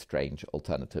very strange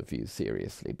alternative views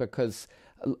seriously, because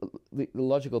the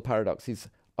logical paradoxes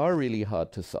are really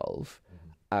hard to solve,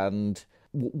 and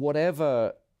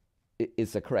whatever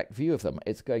is the correct view of them,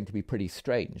 it's going to be pretty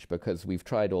strange, because we've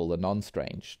tried all the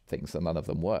non-strange things and none of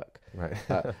them work. Right.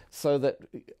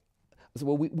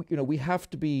 We have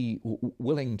to be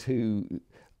willing to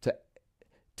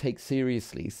take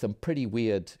seriously some pretty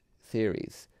weird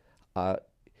theories,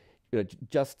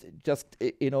 just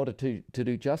in order to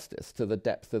do justice to the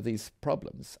depth of these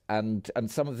problems. And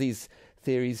some of these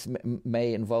theories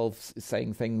may involve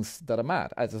saying things that are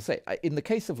mad. As I say, in the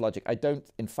case of logic, I don't,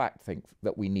 in fact, think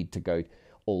that we need to go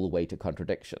all the way to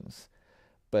contradictions.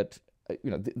 But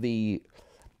the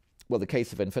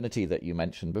case of infinity that you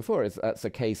mentioned before that's a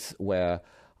case where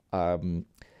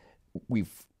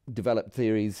we've developed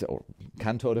theories, or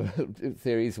Cantor developed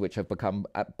theories, which have become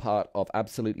a part of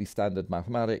absolutely standard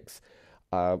mathematics,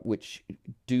 which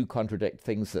do contradict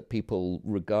things that people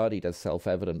regarded as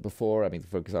self-evident before. I mean,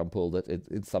 for example, that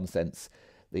in some sense,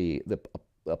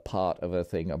 a part of a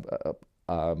thing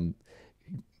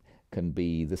can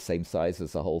be the same size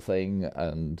as the whole thing,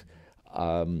 and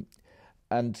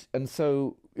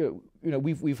so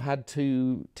we've had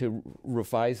to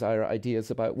revise our ideas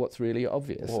about what's really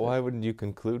obvious. Well, why wouldn't you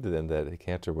conclude then that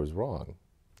Cantor was wrong?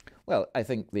 Well, I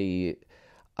think the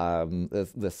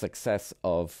success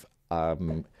of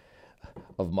modern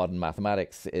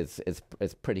mathematics is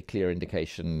pretty clear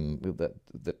indication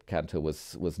that Cantor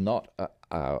was not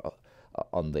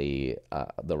on the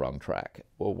wrong track.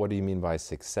 Well, what do you mean by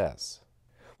success?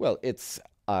 Well, it's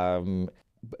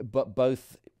but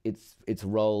both its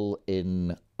role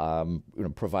in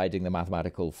providing the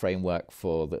mathematical framework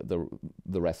for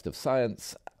the rest of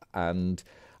science, and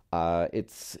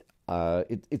it's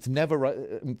never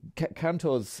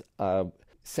Cantor's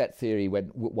set theory,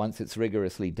 once it's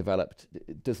rigorously developed,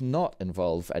 does not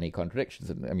involve any contradictions.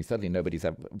 I mean, certainly nobody's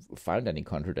ever found any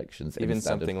contradictions. Even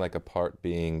something like a part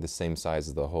being the same size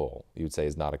as the whole, you would say,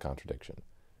 is not a contradiction.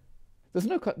 There's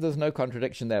no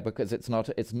contradiction there, because it's not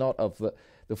of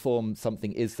the form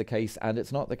something is the case and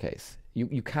it's not the case.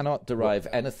 You cannot derive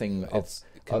anything but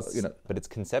it's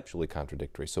conceptually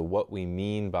contradictory. So what we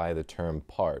mean by the term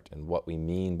part and what we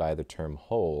mean by the term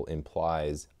whole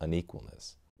implies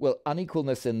unequalness. Well,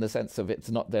 unequalness in the sense of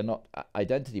they're not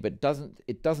identity, but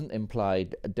it doesn't imply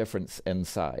a difference in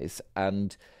size.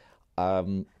 And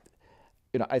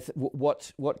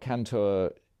what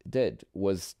Cantor did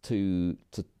was to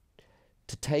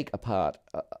take apart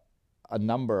a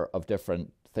number of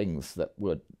different things that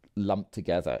were lumped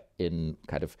together in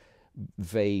kind of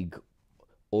vague,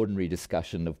 ordinary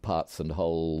discussion of parts and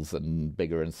wholes and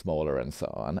bigger and smaller and so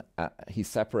on. He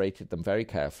separated them very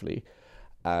carefully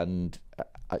and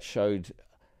showed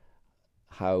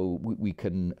how we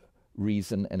can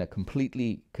reason in a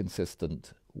completely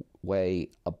consistent way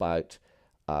about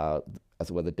as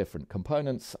well the different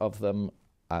components of them.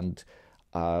 And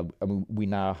we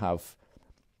now have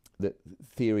the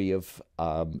theory of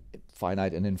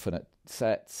finite and infinite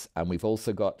sets, and we've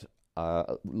also got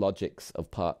logics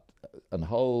of part and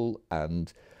whole,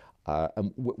 and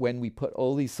when we put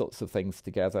all these sorts of things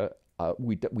together,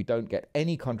 we don't get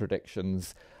any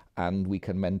contradictions, and we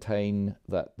can maintain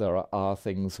that there are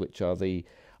things which are the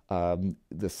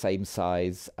same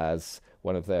size as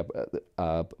one of their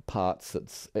parts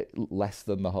that's less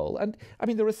than the whole. And I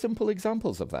mean, there are simple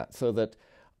examples of that. So that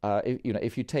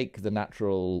if you take the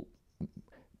natural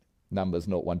numbers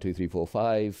 0, 1, 2, 3, 4,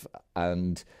 5,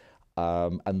 and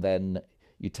then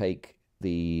you take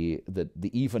the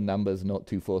even numbers 0,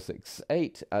 2, 4, 6,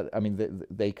 8. I mean,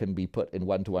 they can be put in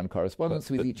one-to-one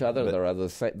correspondence with each other. There are the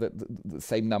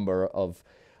same number of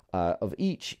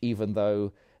each, even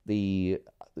though the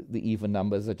even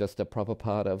numbers are just a proper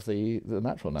part of the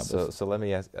natural numbers. So let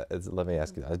me ask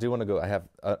you that. I do want to go. I have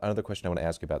another question I want to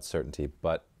ask you about certainty,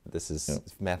 but this is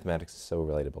mathematics is so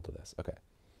relatable to this. Okay.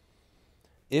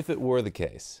 If it were the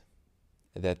case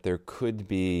that there could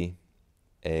be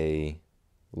a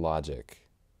logic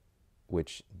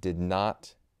which did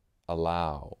not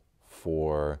allow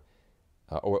for,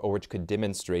 or which could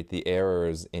demonstrate the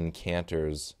errors in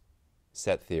Cantor's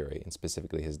set theory, and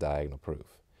specifically his diagonal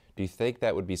proof, do you think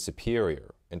that would be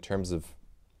superior in terms of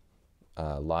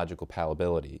logical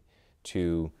palatability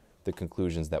to the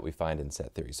conclusions that we find in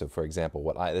set theory? So, for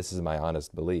example, this is my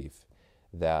honest belief,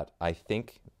 that I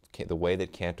think the way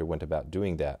that Cantor went about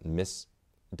doing that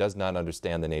does not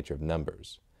understand the nature of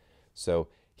numbers. So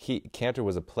Cantor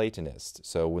was a Platonist,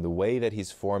 so with the way that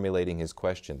he's formulating his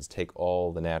questions, take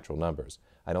all the natural numbers.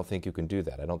 I don't think you can do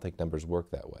that. I don't think numbers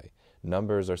work that way.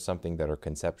 Numbers are something that are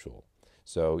conceptual.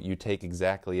 So you take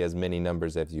exactly as many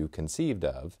numbers as you conceived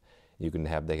of. You can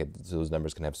have those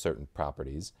numbers can have certain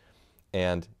properties,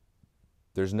 and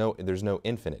there's no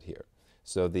infinite here.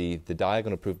 So the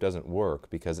diagonal proof doesn't work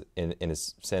because, in a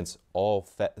sense, all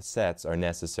sets are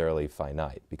necessarily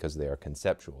finite because they are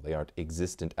conceptual. They aren't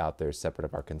existent out there separate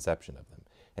of our conception of them.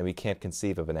 And we can't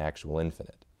conceive of an actual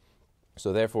infinite.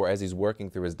 So therefore, as he's working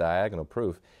through his diagonal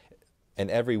proof, and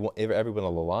every one of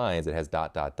the lines, it has ...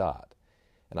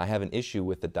 And I have an issue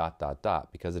with the ...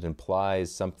 because it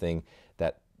implies something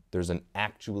that there's an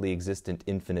actually existent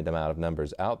infinite amount of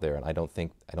numbers out there, and I don't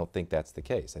think that's the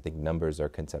case. I think numbers are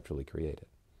conceptually created.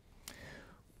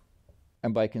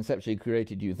 And by conceptually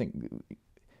created, do you think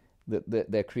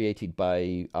that they're created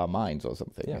by our minds or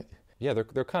something? Yeah,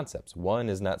 they're concepts. One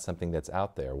is not something that's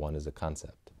out there. One is a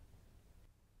concept.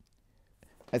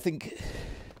 I think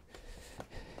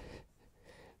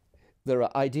there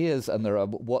are ideas, and there are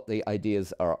what the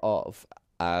ideas are of,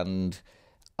 and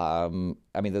I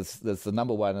mean, there's the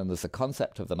number one, and there's a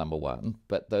concept of the number one,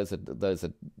 but those are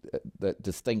the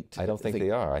distinct. I don't think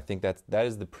they are. I think that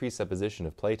is the presupposition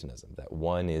of Platonism, that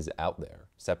one is out there,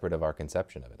 separate of our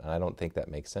conception of it, and I don't think that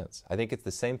makes sense. I think it's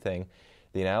the same thing.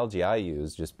 The analogy I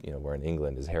use, we're in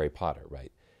England, is Harry Potter,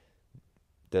 right?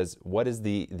 What is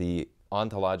the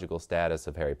ontological status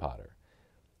of Harry Potter?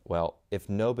 Well, if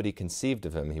nobody conceived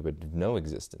of him, he would have no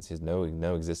existence. He has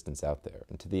no existence out there.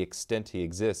 And to the extent he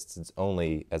exists, it's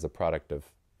only as a product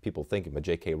of people thinking, but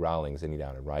J.K. Rowling sitting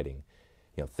down and writing,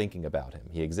 thinking about him.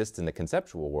 He exists in the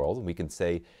conceptual world, and we can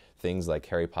say things like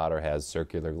Harry Potter has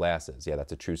circular glasses. Yeah,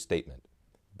 that's a true statement.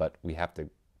 But we have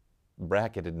to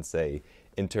bracket it and say,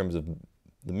 in terms of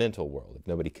the mental world, if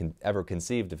nobody ever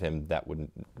conceived of him, that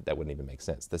wouldn't even make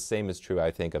sense. The same is true,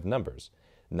 I think, of numbers.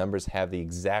 Numbers have the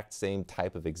exact same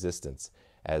type of existence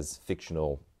as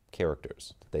fictional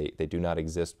characters. They do not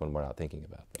exist when we're not thinking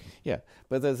about them. Yeah,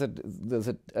 but there's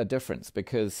a difference,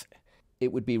 because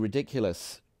it would be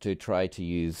ridiculous to try to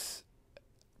use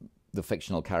the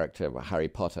fictional character of Harry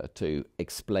Potter to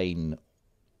explain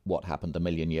what happened 1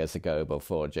 million years ago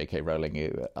before J.K.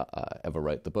 Rowling ever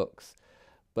wrote the books.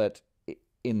 But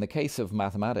in the case of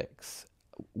mathematics,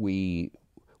 we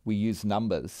use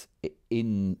numbers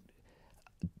in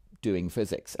doing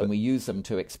physics, and we use them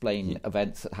to explain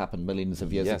events that happened millions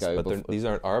of years ago. Yes, but these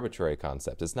aren't arbitrary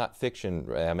concepts. It's not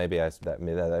fiction.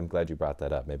 I'm glad you brought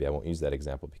that up. Maybe I won't use that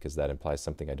example because that implies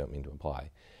something I don't mean to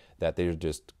imply, that they're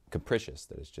just capricious,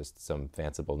 that it's just some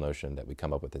fanciful notion that we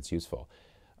come up with that's useful.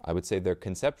 I would say they're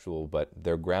conceptual, but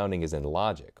their grounding is in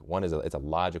logic. One is it's a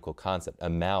logical concept.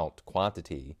 Amount,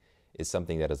 quantity, is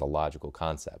something that is a logical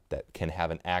concept that can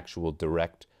have an actual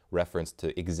direct reference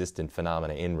to existent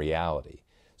phenomena in reality.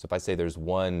 So if I say there's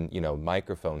one,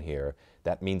 microphone here,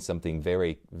 that means something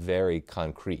very, very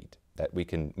concrete that we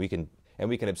can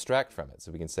abstract from it.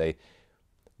 So we can say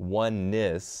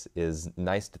oneness is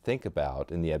nice to think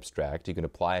about in the abstract. You can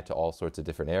apply it to all sorts of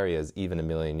different areas, even 1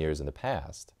 million years in the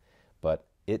past, but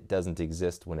it doesn't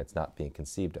exist when it's not being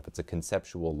conceived of. It's a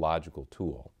conceptual, logical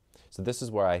tool. So this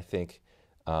is where I think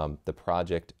the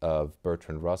project of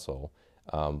Bertrand Russell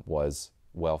was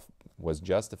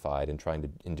justified in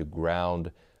trying to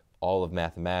ground all of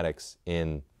mathematics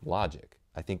in logic.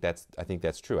 I think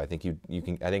that's true. I think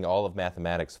I think all of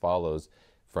mathematics follows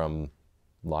from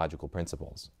logical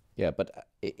principles. Yeah, but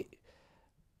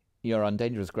you're on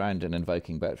dangerous ground in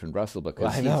invoking Bertrand Russell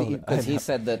because he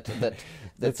said that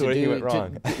that's where he went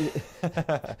wrong.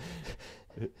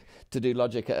 To do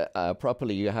logic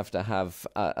properly, you have to have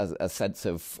a sense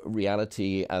of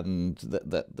reality, and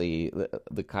that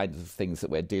the kinds of things that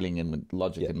we're dealing in with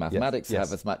logic and mathematics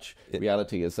have as much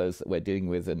reality as those that we're dealing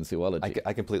with in zoology.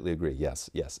 I completely agree. Yes.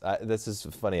 This is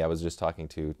funny. I was just talking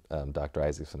to Dr.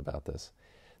 Isaacson about this.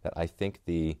 That I think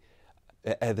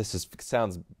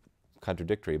sounds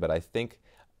contradictory, but I think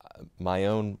my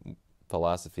own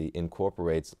philosophy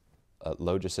incorporates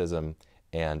logicism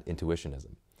and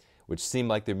intuitionism, which seem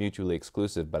like they're mutually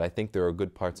exclusive, but I think there are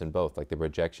good parts in both, like the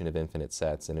rejection of infinite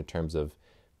sets, and in terms of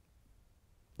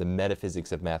the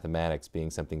metaphysics of mathematics being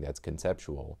something that's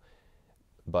conceptual.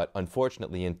 But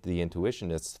unfortunately, the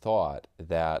intuitionists thought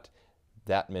that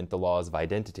meant the laws of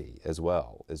identity as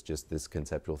well, as just this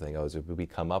conceptual thing. Oh, so we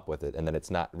come up with it, and then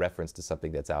it's not reference to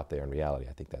something that's out there in reality.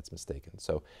 I think that's mistaken.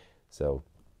 So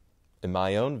in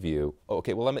my own view,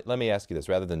 okay, well, let me ask you this,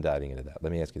 rather than diving into that,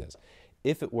 let me ask you this.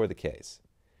 If it were the case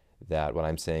that what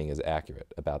I'm saying is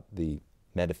accurate about the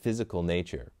metaphysical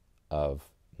nature of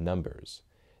numbers,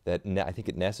 that I think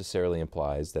it necessarily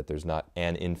implies that there's not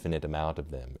an infinite amount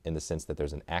of them in the sense that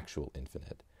there's an actual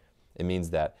infinite. It means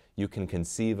that you can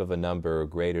conceive of a number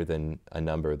greater than a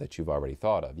number that you've already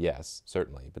thought of, yes,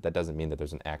 certainly, but that doesn't mean that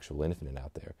there's an actual infinite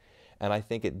out there. And I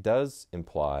think it does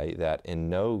imply that in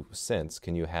no sense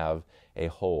can you have a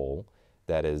whole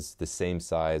that is the same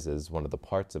size as one of the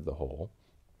parts of the whole.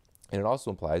 And it also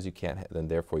implies you can't, then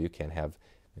therefore you can't have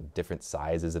different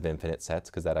sizes of infinite sets,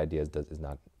 because that idea is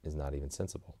not even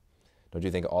sensible. Don't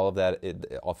you think all of that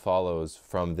it all follows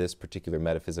from this particular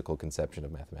metaphysical conception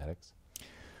of mathematics?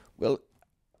 Well,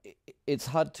 it's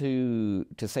hard to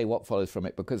say what follows from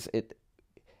it, because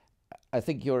I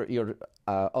think you're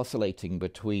oscillating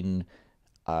between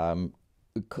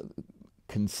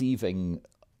conceiving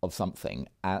of something,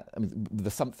 the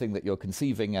something that you're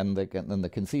conceiving, and the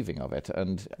conceiving of it,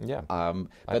 and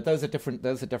but those are different.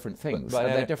 Those are different things. But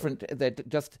they're different. They're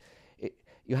just.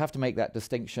 You have to make that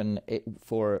distinction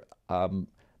for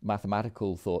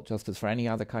mathematical thought, just as for any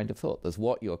other kind of thought. There's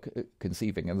what you're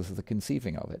conceiving, and this is the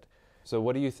conceiving of it. So,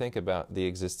 what do you think about the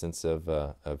existence of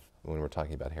when we're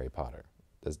talking about Harry Potter?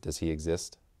 Does he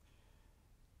exist?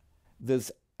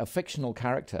 There's a fictional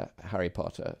character, Harry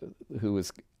Potter, who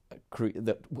is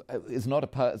that is not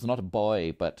a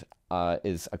boy, but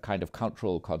is a kind of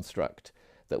cultural construct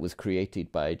that was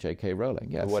created by J.K. Rowling.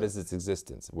 Yes. What is its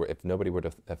existence? If nobody were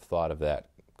to have thought of that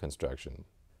construction,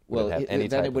 well, then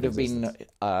it would have been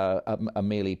a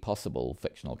merely possible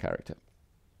fictional character.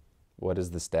 What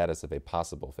is the status of a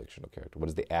possible fictional character? What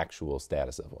is the actual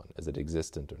status of one? Is it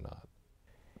existent or not?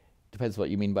 Depends what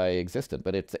you mean by existent,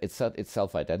 but it's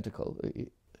self-identical.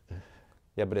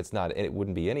 Yeah, but it's not. It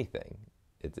wouldn't be anything.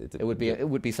 It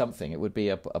would be something. It would be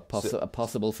a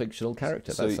possible fictional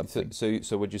character. That's something.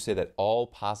 So would you say that all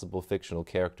possible fictional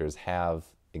characters have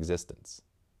existence,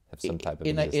 have some type of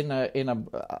existence? In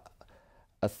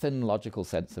a thin logical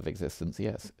sense of existence,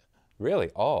 yes. Really,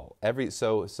 all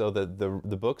so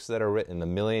the books that are written a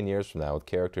million years from now with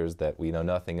characters that we know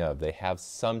nothing of, they have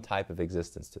some type of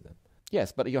existence to them.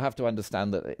 Yes, but you have to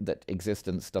understand that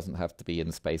existence doesn't have to be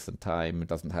in space and time. It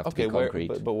doesn't have to be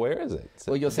concrete. But where is it?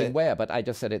 So well, you're saying where, but I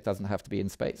just said it doesn't have to be in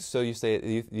space. So you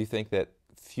say you think that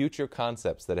future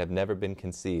concepts that have never been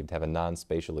conceived have a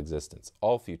non-spatial existence.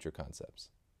 All future concepts.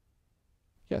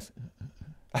 Yes.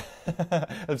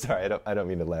 I'm sorry. I don't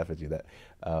mean to laugh at you.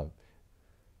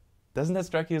 Doesn't that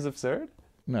strike you as absurd?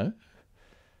 No.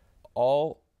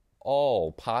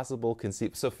 All possible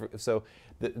conceived.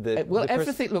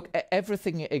 Everything. Look,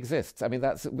 everything exists. I mean,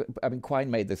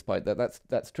 Quine made this point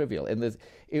that's trivial. And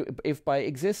if by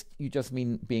exist you just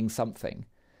mean being something,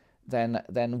 then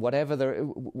whatever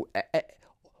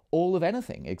all of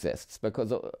anything exists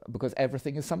because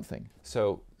everything is something.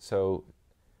 So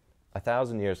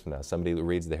 1,000 years from now, somebody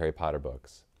reads the Harry Potter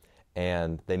books,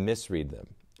 and they misread them,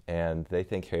 and they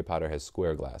think Harry Potter has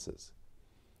square glasses.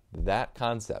 That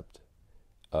concept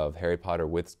of Harry Potter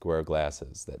with square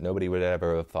glasses that nobody would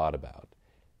ever have thought about,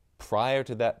 prior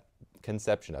to that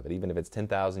conception of it, even if it's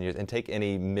 10,000 years, and take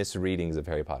any misreadings of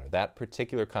Harry Potter, that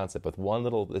particular concept with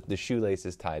the shoelace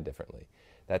is tied differently,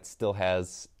 that still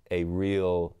has a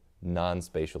real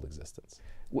non-spatial existence.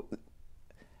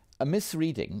 A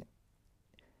misreading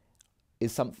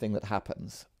is something that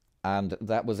happens, And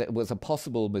it was a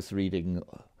possible misreading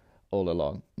all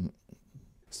along.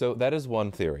 So that is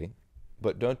one theory,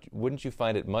 but wouldn't you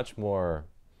find it much more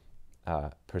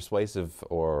persuasive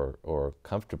or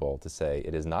comfortable to say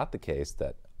it is not the case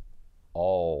that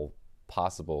all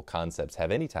possible concepts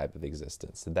have any type of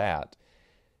existence, that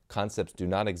concepts do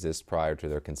not exist prior to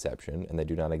their conception and they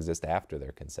do not exist after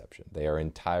their conception. They are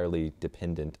entirely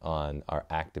dependent on our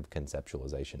active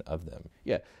conceptualization of them.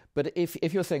 Yeah, but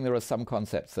if you're saying there are some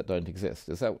concepts that don't exist,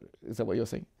 is that what you're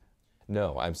saying?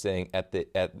 No, I'm saying at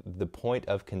the point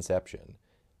of conception,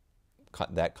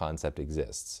 that concept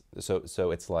exists.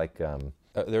 So it's like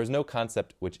there is no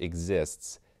concept which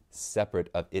exists separate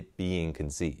of it being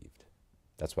conceived.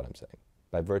 That's what I'm saying.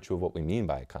 By virtue of what we mean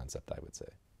by a concept, I would say.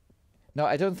 No,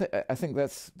 I don't think. I think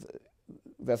that's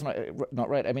not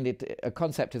right. I mean, a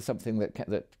concept is something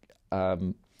that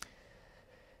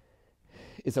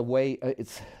is a way.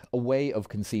 It's a way of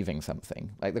conceiving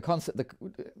something. Like the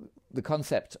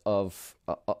concept of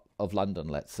London,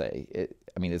 let's say.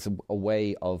 It's a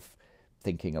way of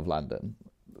thinking of London.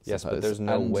 Yes, but there's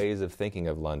no ways of thinking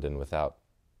of London without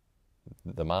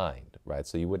the mind, right?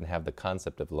 So you wouldn't have the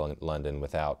concept of London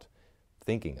without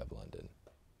thinking of London.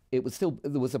 There was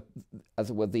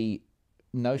the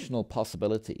notional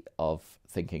possibility of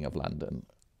thinking of London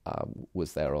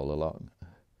was there all along.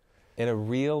 In a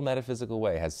real metaphysical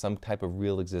way, has some type of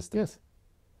real existence.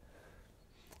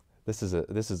 Yes.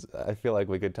 This is. I feel like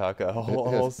we could talk a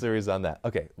whole series on that.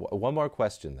 Okay, one more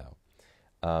question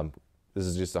though. This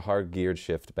is just a hard geared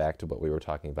shift back to what we were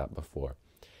talking about before.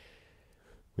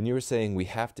 When you were saying we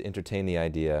have to entertain the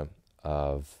idea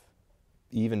of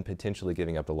even potentially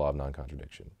giving up the law of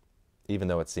non-contradiction, even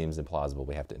though it seems implausible,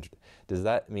 we have to. Does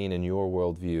that mean in your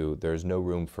worldview there's no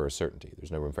room for certainty?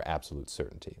 There's no room for absolute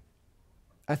certainty?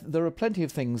 There are plenty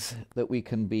of things that we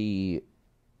can be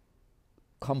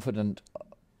confident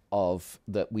of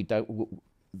that we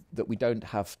don't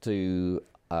have to,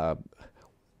 as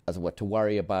it were, to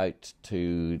worry about,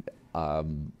 to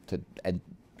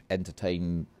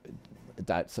entertain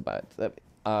doubts about.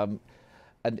 And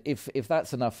if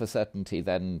that's enough for certainty,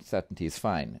 then certainty is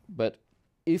fine. But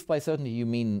if by certainty you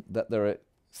mean that there are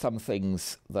some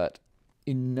things that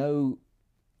in no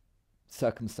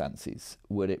circumstances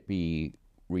would it be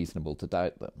reasonable to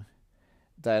doubt them,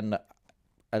 then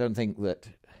I don't think that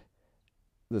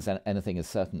there's anything as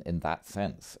certain in that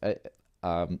sense.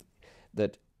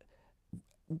 That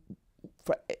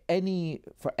for any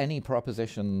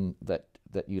proposition that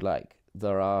you like,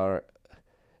 there are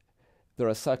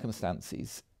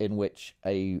circumstances in which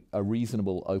a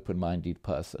reasonable, open-minded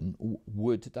person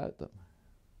would doubt them.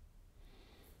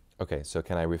 Okay, so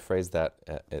can I rephrase that?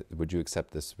 Would you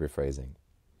accept this rephrasing?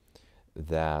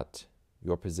 That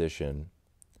your position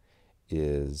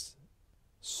is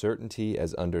certainty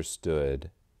as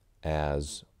understood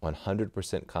as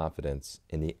 100% confidence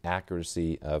in the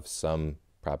accuracy of some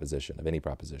proposition, of any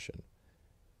proposition,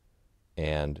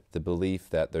 and the belief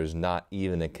that there's not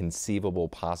even a conceivable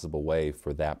possible way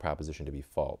for that proposition to be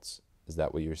false. Is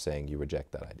that what you're saying? You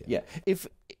reject that idea? Yeah.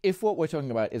 If what we're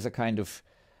talking about is a kind of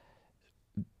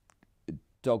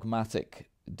dogmatic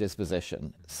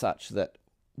disposition such that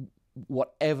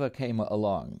whatever came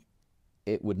along,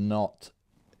 it would not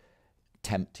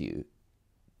tempt you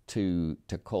to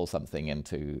call something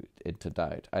into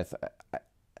doubt.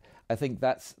 I think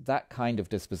that kind of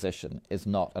disposition is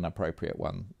not an appropriate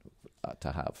one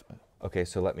to have. Okay,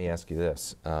 so let me ask you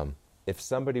this: if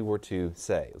somebody were to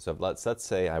say, so let's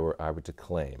say I were to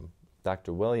claim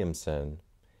Dr. Williamson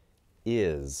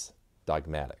is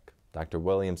dogmatic. Dr.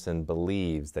 Williamson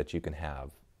believes that you can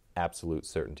have absolute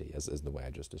certainty, as the way I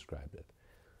just described it.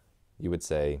 You would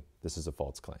say this is a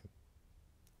false claim.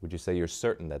 Would you say you're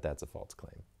certain that that's a false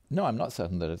claim? No, I'm not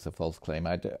certain that it's a false claim.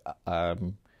 I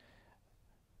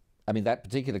mean, that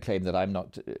particular claim that I'm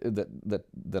not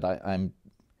I'm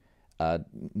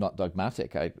not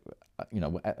dogmatic. I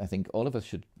think all of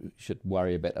us should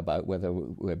worry a bit about whether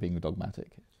we're being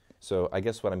dogmatic. So I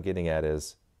guess what I'm getting at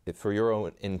is, for your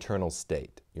own internal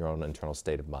state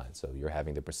of mind, so you're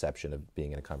having the perception of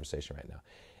being in a conversation right now.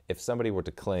 If somebody were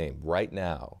to claim right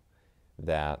now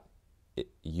that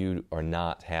you are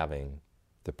not having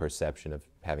the perception of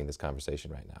having this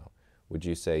conversation right now, would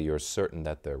you say you're certain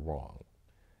that they're wrong?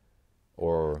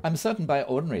 Or I'm certain by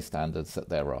ordinary standards that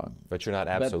they're wrong. But you're not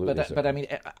absolutely certain. But I mean,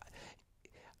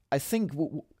 I think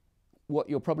what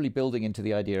you're probably building into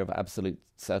the idea of absolute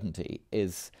certainty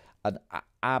is an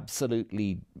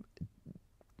absolutely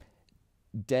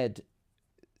dead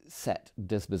set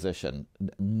disposition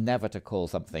never to call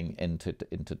something into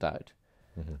doubt.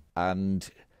 And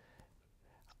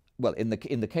well, in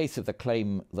the case of the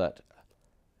claim that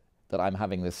I'm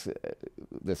having this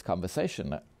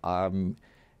conversation, 10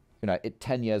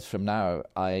 years from now,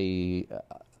 I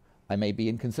may be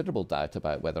in considerable doubt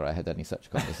about whether I had any such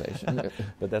conversation.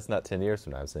 But that's not 10 years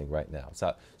from now, I'm saying right now.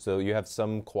 So you have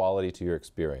some quality to your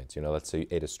experience. Let's say you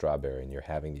ate a strawberry and you're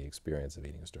having the experience of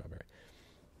eating a strawberry.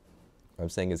 What I'm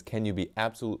saying is, can you be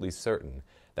absolutely certain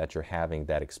that you're having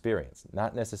that experience?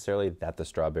 Not necessarily that the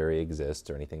strawberry exists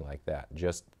or anything like that,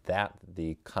 just that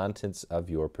the contents of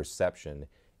your perception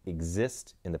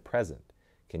exist in the present.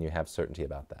 Can you have certainty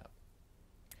about that?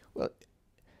 Well,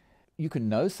 you can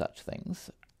know such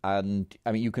things. And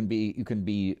I mean, you can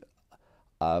be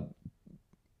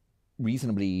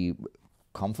reasonably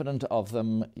confident of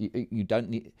them. You don't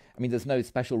need. I mean, there's no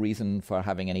special reason for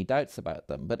having any doubts about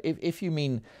them. But if you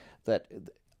mean that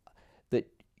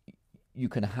you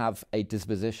can have a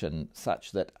disposition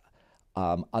such that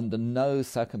under no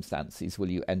circumstances will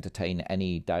you entertain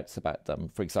any doubts about them.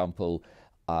 For example,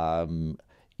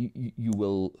 you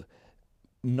will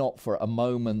not for a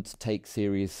moment take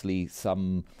seriously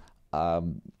some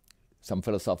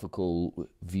philosophical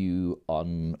view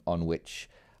on which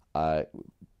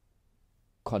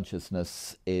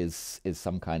consciousness is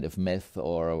some kind of myth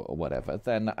or whatever,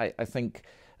 then I think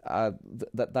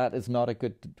that is not a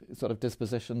good sort of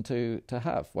disposition to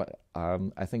have.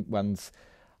 I think one's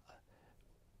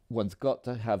got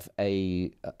to have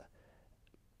a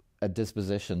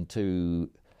disposition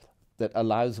that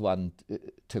allows one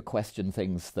to question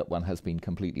things that one has been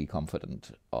completely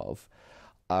confident of.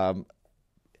 Of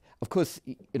course,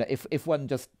 if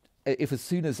as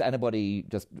soon as anybody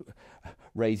just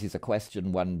raises a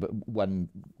question, one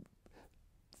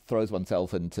throws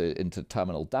oneself into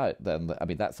terminal doubt, then I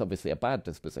mean that's obviously a bad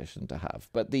disposition to have.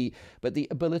 But the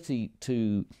ability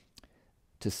to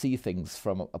see things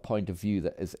from a point of view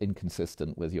that is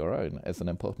inconsistent with your own is an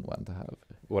important one to have.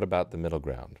 What about the middle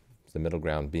ground? The middle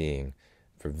ground being,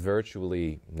 for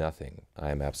virtually nothing,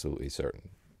 I am absolutely certain.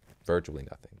 Virtually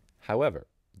nothing. However,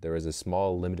 there is a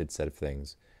small, limited set of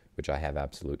things which I have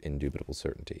absolute, indubitable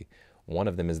certainty. One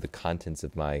of them is the contents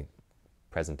of my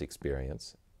present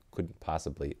experience. Couldn't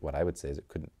possibly, what I would say is it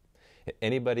couldn't.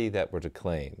 Anybody that were to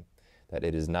claim that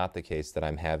it is not the case that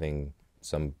I'm having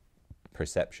some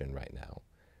perception right now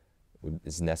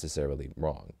is necessarily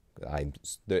wrong.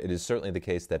 It is certainly the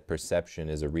case that perception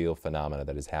is a real phenomena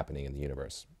that is happening in the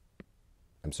universe.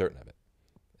 I'm certain of it.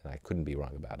 And I couldn't be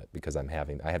wrong about it because I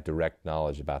have direct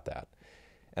knowledge about that.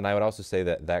 And I would also say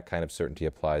that that kind of certainty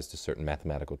applies to certain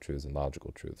mathematical truths and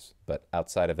logical truths. But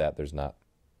outside of that, there's not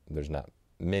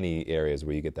many areas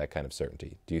where you get that kind of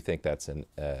certainty. Do you think that's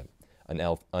a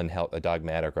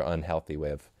dogmatic or unhealthy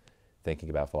way of thinking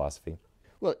about philosophy?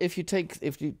 Well, if you take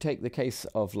the case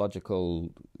of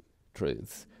logical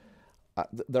truths,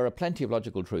 there are plenty of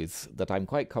logical truths that I'm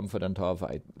quite confident of,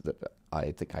 that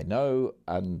I think I know,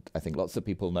 and I think lots of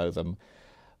people know them.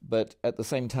 But at the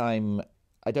same time,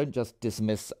 I don't just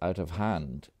dismiss out of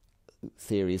hand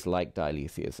theories like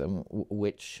dialetheism,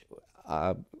 which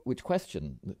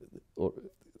question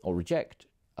or reject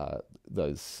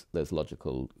those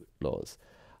logical laws.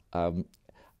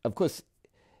 Of course,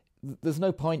 there's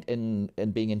no point in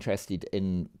being interested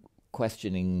in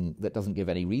questioning that doesn't give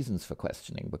any reasons for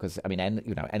questioning, because I mean,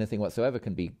 anything whatsoever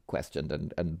can be questioned,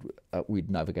 and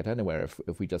we'd never get anywhere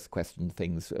if we just questioned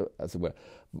things as it were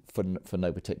for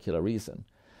no particular reason.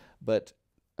 But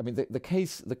I mean, the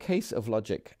case of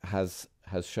logic has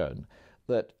shown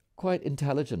that quite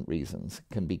intelligent reasons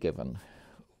can be given.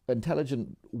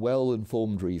 Intelligent,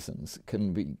 well-informed reasons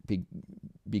can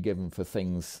be given for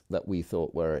things that we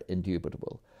thought were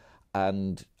indubitable,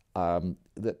 and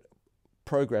that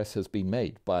progress has been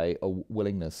made by a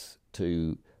willingness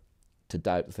to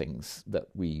doubt things that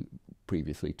we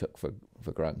previously took for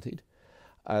granted,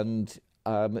 and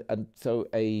so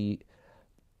a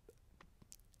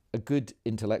good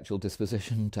intellectual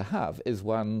disposition to have is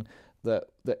one that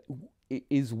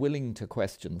is willing to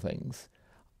question things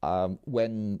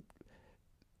when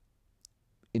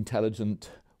intelligent,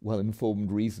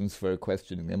 well-informed reasons for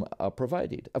questioning them are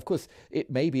provided. Of course, it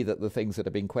may be that the things that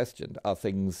are being questioned are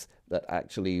things that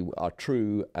actually are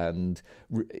true, and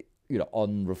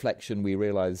on reflection we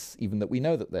realize even that we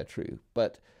know that they're true.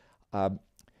 But the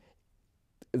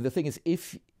thing is,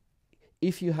 if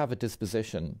you have a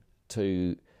disposition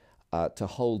to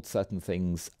hold certain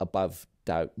things above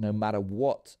doubt, no matter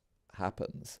what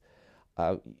happens,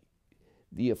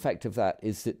 the effect of that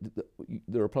is that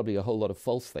there are probably a whole lot of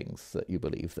false things that you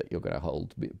believe that you're going to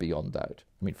hold beyond doubt.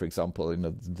 I mean, for example, in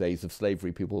the days of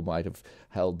slavery, people might have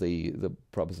held the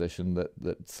proposition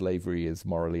that slavery is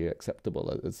morally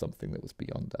acceptable as something that was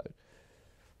beyond doubt.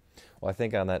 Well, I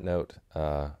think on that note,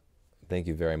 thank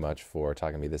you very much for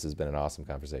talking to me. This has been an awesome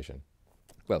conversation.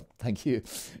 Well, thank you.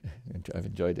 I've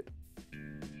enjoyed it.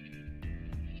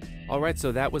 All right,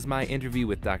 so that was my interview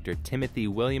with Dr. Timothy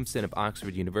Williamson of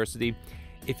Oxford University.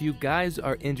 If you guys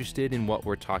are interested in what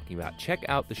we're talking about, check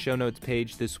out the show notes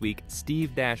page this week,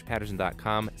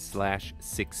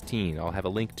 steve-patterson.com/16. I'll have a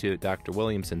link to Dr.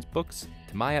 Williamson's books,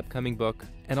 to my upcoming book,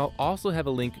 and I'll also have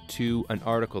a link to an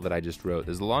article that I just wrote.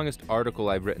 It's the longest article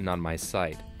I've written on my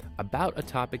site about a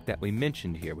topic that we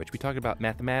mentioned here, which we talked about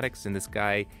mathematics and this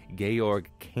guy, Georg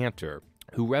Cantor,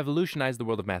 who revolutionized the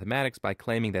world of mathematics by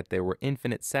claiming that there were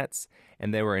infinite sets,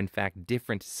 and there were in fact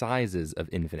different sizes of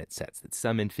infinite sets, that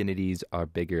some infinities are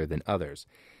bigger than others.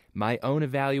 My own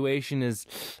evaluation is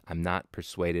I'm not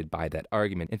persuaded by that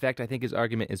argument. In fact, I think his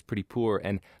argument is pretty poor,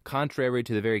 and contrary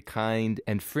to the very kind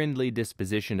and friendly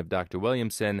disposition of Dr.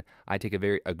 Williamson, I take a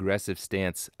very aggressive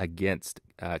stance against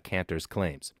Cantor's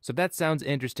claims. So if that sounds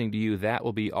interesting to you, that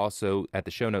will be also at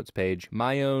the show notes page,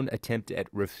 my own attempt at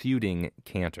refuting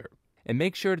Cantor. And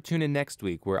make sure to tune in next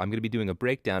week, where I'm going to be doing a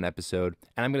breakdown episode,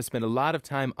 and I'm going to spend a lot of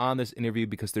time on this interview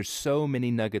because there's so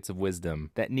many nuggets of wisdom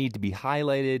that need to be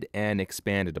highlighted and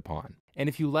expanded upon. And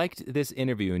if you liked this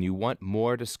interview and you want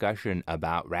more discussion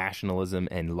about rationalism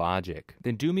and logic,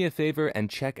 then do me a favor and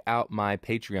check out my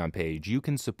Patreon page. You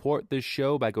can support this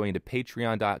show by going to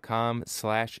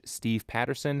patreon.com/Steve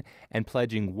Patterson and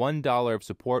pledging $1 of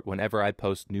support whenever I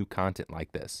post new content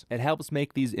like this. It helps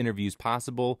make these interviews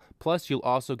possible, plus you'll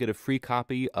also get a free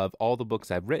copy of all the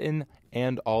books I've written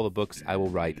and all the books I will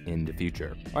write in the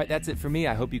future. All right, that's it for me.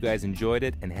 I hope you guys enjoyed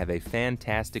it and have a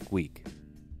fantastic week.